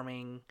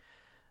terraforming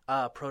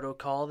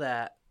protocol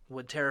that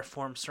would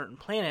terraform certain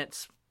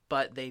planets,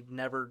 but they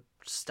never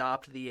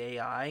stopped the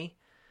AI,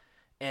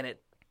 and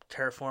it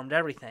terraformed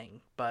everything.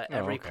 But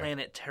every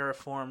planet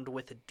terraformed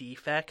with a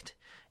defect,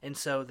 and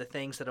so the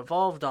things that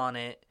evolved on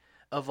it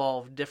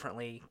evolved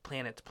differently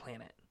planet to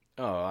planet.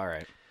 Oh, all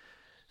right.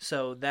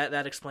 So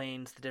that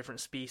explains the different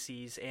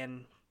species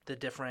and the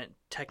different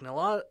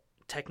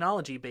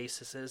technology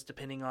bases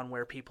depending on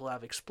where people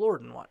have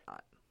explored and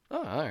whatnot.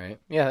 Oh, all right.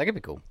 Yeah, that could be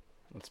cool.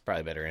 That's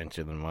probably a better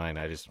answer than mine.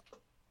 I just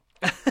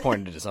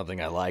pointed to something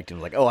I liked and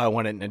was like, oh, I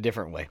want it in a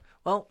different way.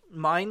 Well,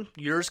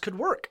 yours could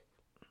work.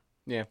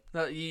 Yeah.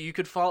 You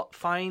could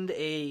find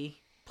a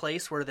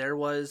place where there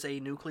was a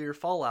nuclear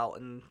fallout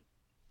and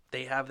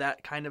they have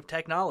that kind of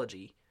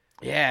technology.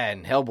 Yeah,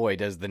 and Hellboy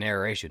does the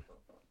narration.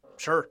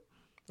 Sure.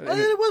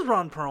 It was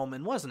Ron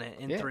Perlman, wasn't it,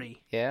 in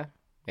 3? Yeah,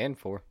 and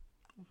 4.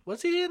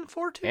 Was he in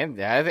 4 too? And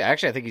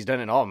actually, I think he's done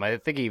it in all of them. I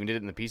think he even did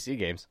it in the PC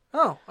games.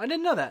 Oh, I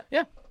didn't know that.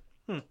 Yeah.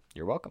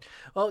 You're welcome.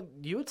 Well,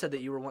 you had said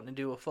that you were wanting to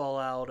do a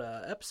Fallout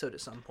episode at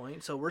some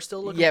point, so we're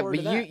still looking forward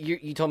to that. Yeah,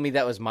 but you told me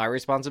that was my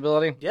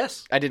responsibility.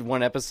 Yes. I did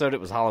one episode.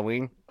 It was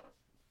Halloween.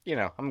 You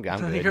know, I'm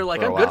good. You're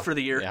like, I'm good for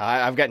the year. Yeah,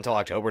 I've got until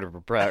October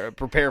to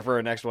prepare for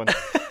a next one.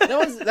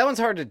 that one's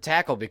hard to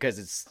tackle because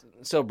it's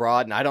so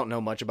broad, and I don't know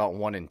much about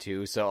 1 and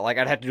 2. So, like,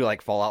 I'd have to do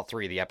like Fallout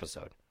 3, the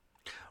episode.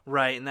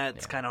 Right, and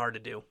that's kind of hard to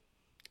do.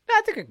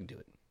 I think I can do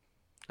it.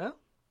 Oh,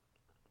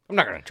 I'm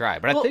not gonna try,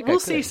 but I think we'll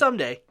see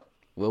someday.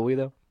 Will we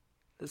though?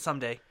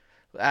 Someday.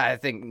 I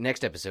think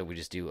next episode we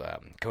just do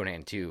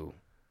Conan 2.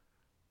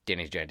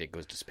 Danny's giant dick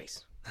goes to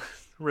space.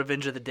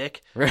 Revenge of the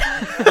Dick.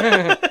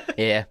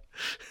 Yeah.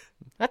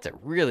 That's a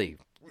really,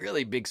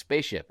 really big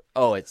spaceship.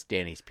 Oh, it's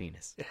Danny's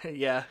penis.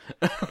 Yeah.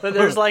 But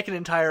there's like an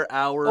entire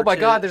hour. Oh my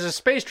God, there's a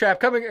space bear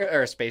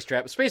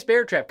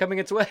trap coming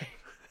its way.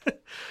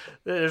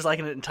 There's like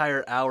an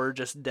entire hour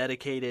just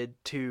dedicated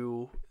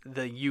to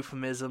the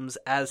euphemisms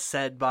as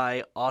said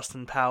by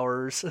Austin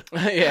Powers.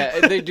 Yeah,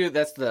 they do.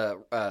 That's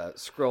the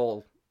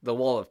scroll, the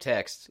wall of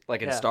text,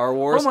 like in Star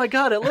Wars. Oh my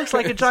God, it looks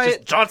like a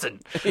giant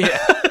Johnson. Yeah.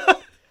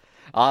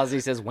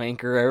 Ozzy says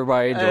wanker.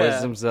 Everybody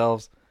enjoys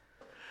themselves.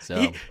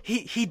 So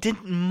he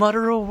didn't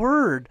mutter a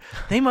word.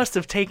 They must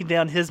have taken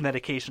down his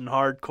medication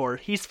hardcore.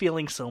 He's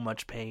feeling so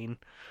much pain.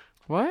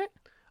 What?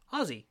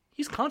 Ozzy,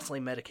 he's constantly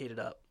medicated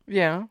up.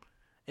 Yeah.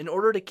 In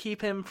order to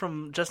keep him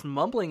from just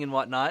mumbling and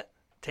whatnot,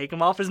 take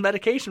him off his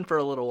medication for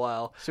a little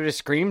while. So just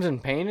screams in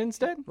pain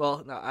instead?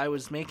 Well, I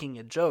was making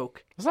a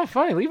joke. It's not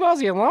funny. Leave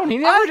Ozzy alone. He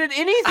never did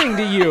anything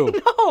to you.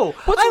 No,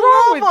 What's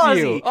I wrong love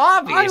with Ozzy. you?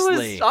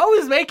 Obviously. I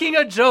was making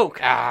a joke.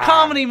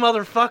 Comedy,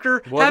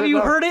 motherfucker. Was Have it you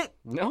though? heard it?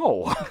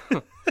 No.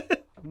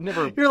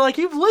 Never. You're like,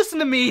 you've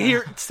listened to me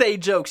here say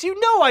jokes. You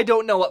know I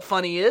don't know what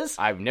funny is.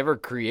 I've never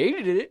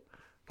created it.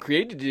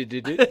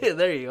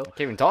 There you go.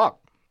 Can't even talk.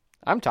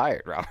 I'm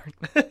tired, Robert.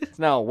 It's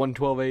now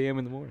 1:12 a.m.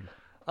 in the morning.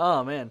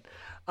 Oh, man.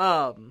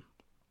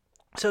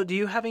 So do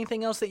you have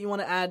anything else that you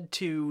want to add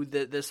to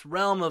this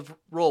realm of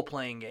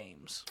role-playing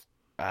games?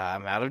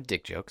 I'm out of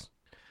dick jokes.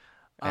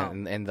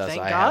 And thus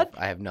thank I God?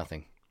 have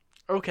nothing.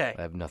 Okay.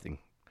 I have nothing.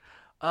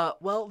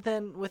 Well,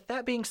 then, with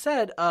that being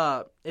said,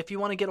 if you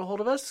want to get a hold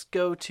of us,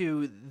 go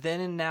to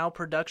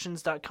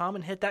thenandnowproductions.com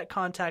and hit that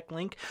contact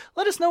link.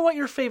 Let us know what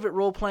your favorite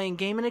role-playing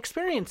game and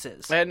experience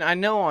is. And I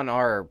know on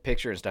our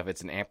picture and stuff,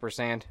 it's an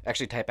ampersand.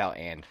 Actually, type out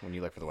 "and" when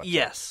you look for the website.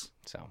 Yes.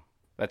 So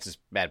that's just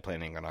bad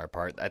planning on our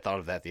part. I thought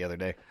of that the other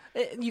day.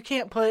 You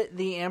can't put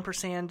the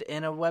ampersand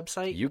in a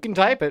website. You can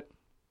type it.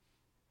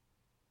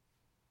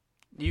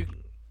 You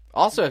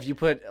Also, if you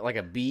put like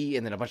a B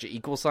and then a bunch of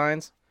equal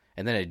signs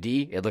and then a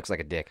D, it looks like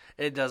a dick.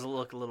 It does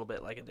look a little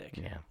bit like a dick.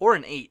 Yeah. Or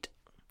an 8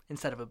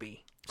 instead of a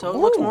B. So it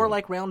looks more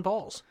like round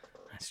balls.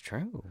 That's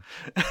true.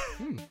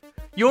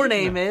 Your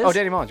name is... Oh,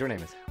 Danny Mullins, your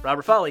name is.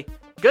 Robert Foley.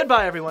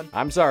 Goodbye, everyone.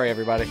 I'm sorry,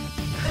 everybody.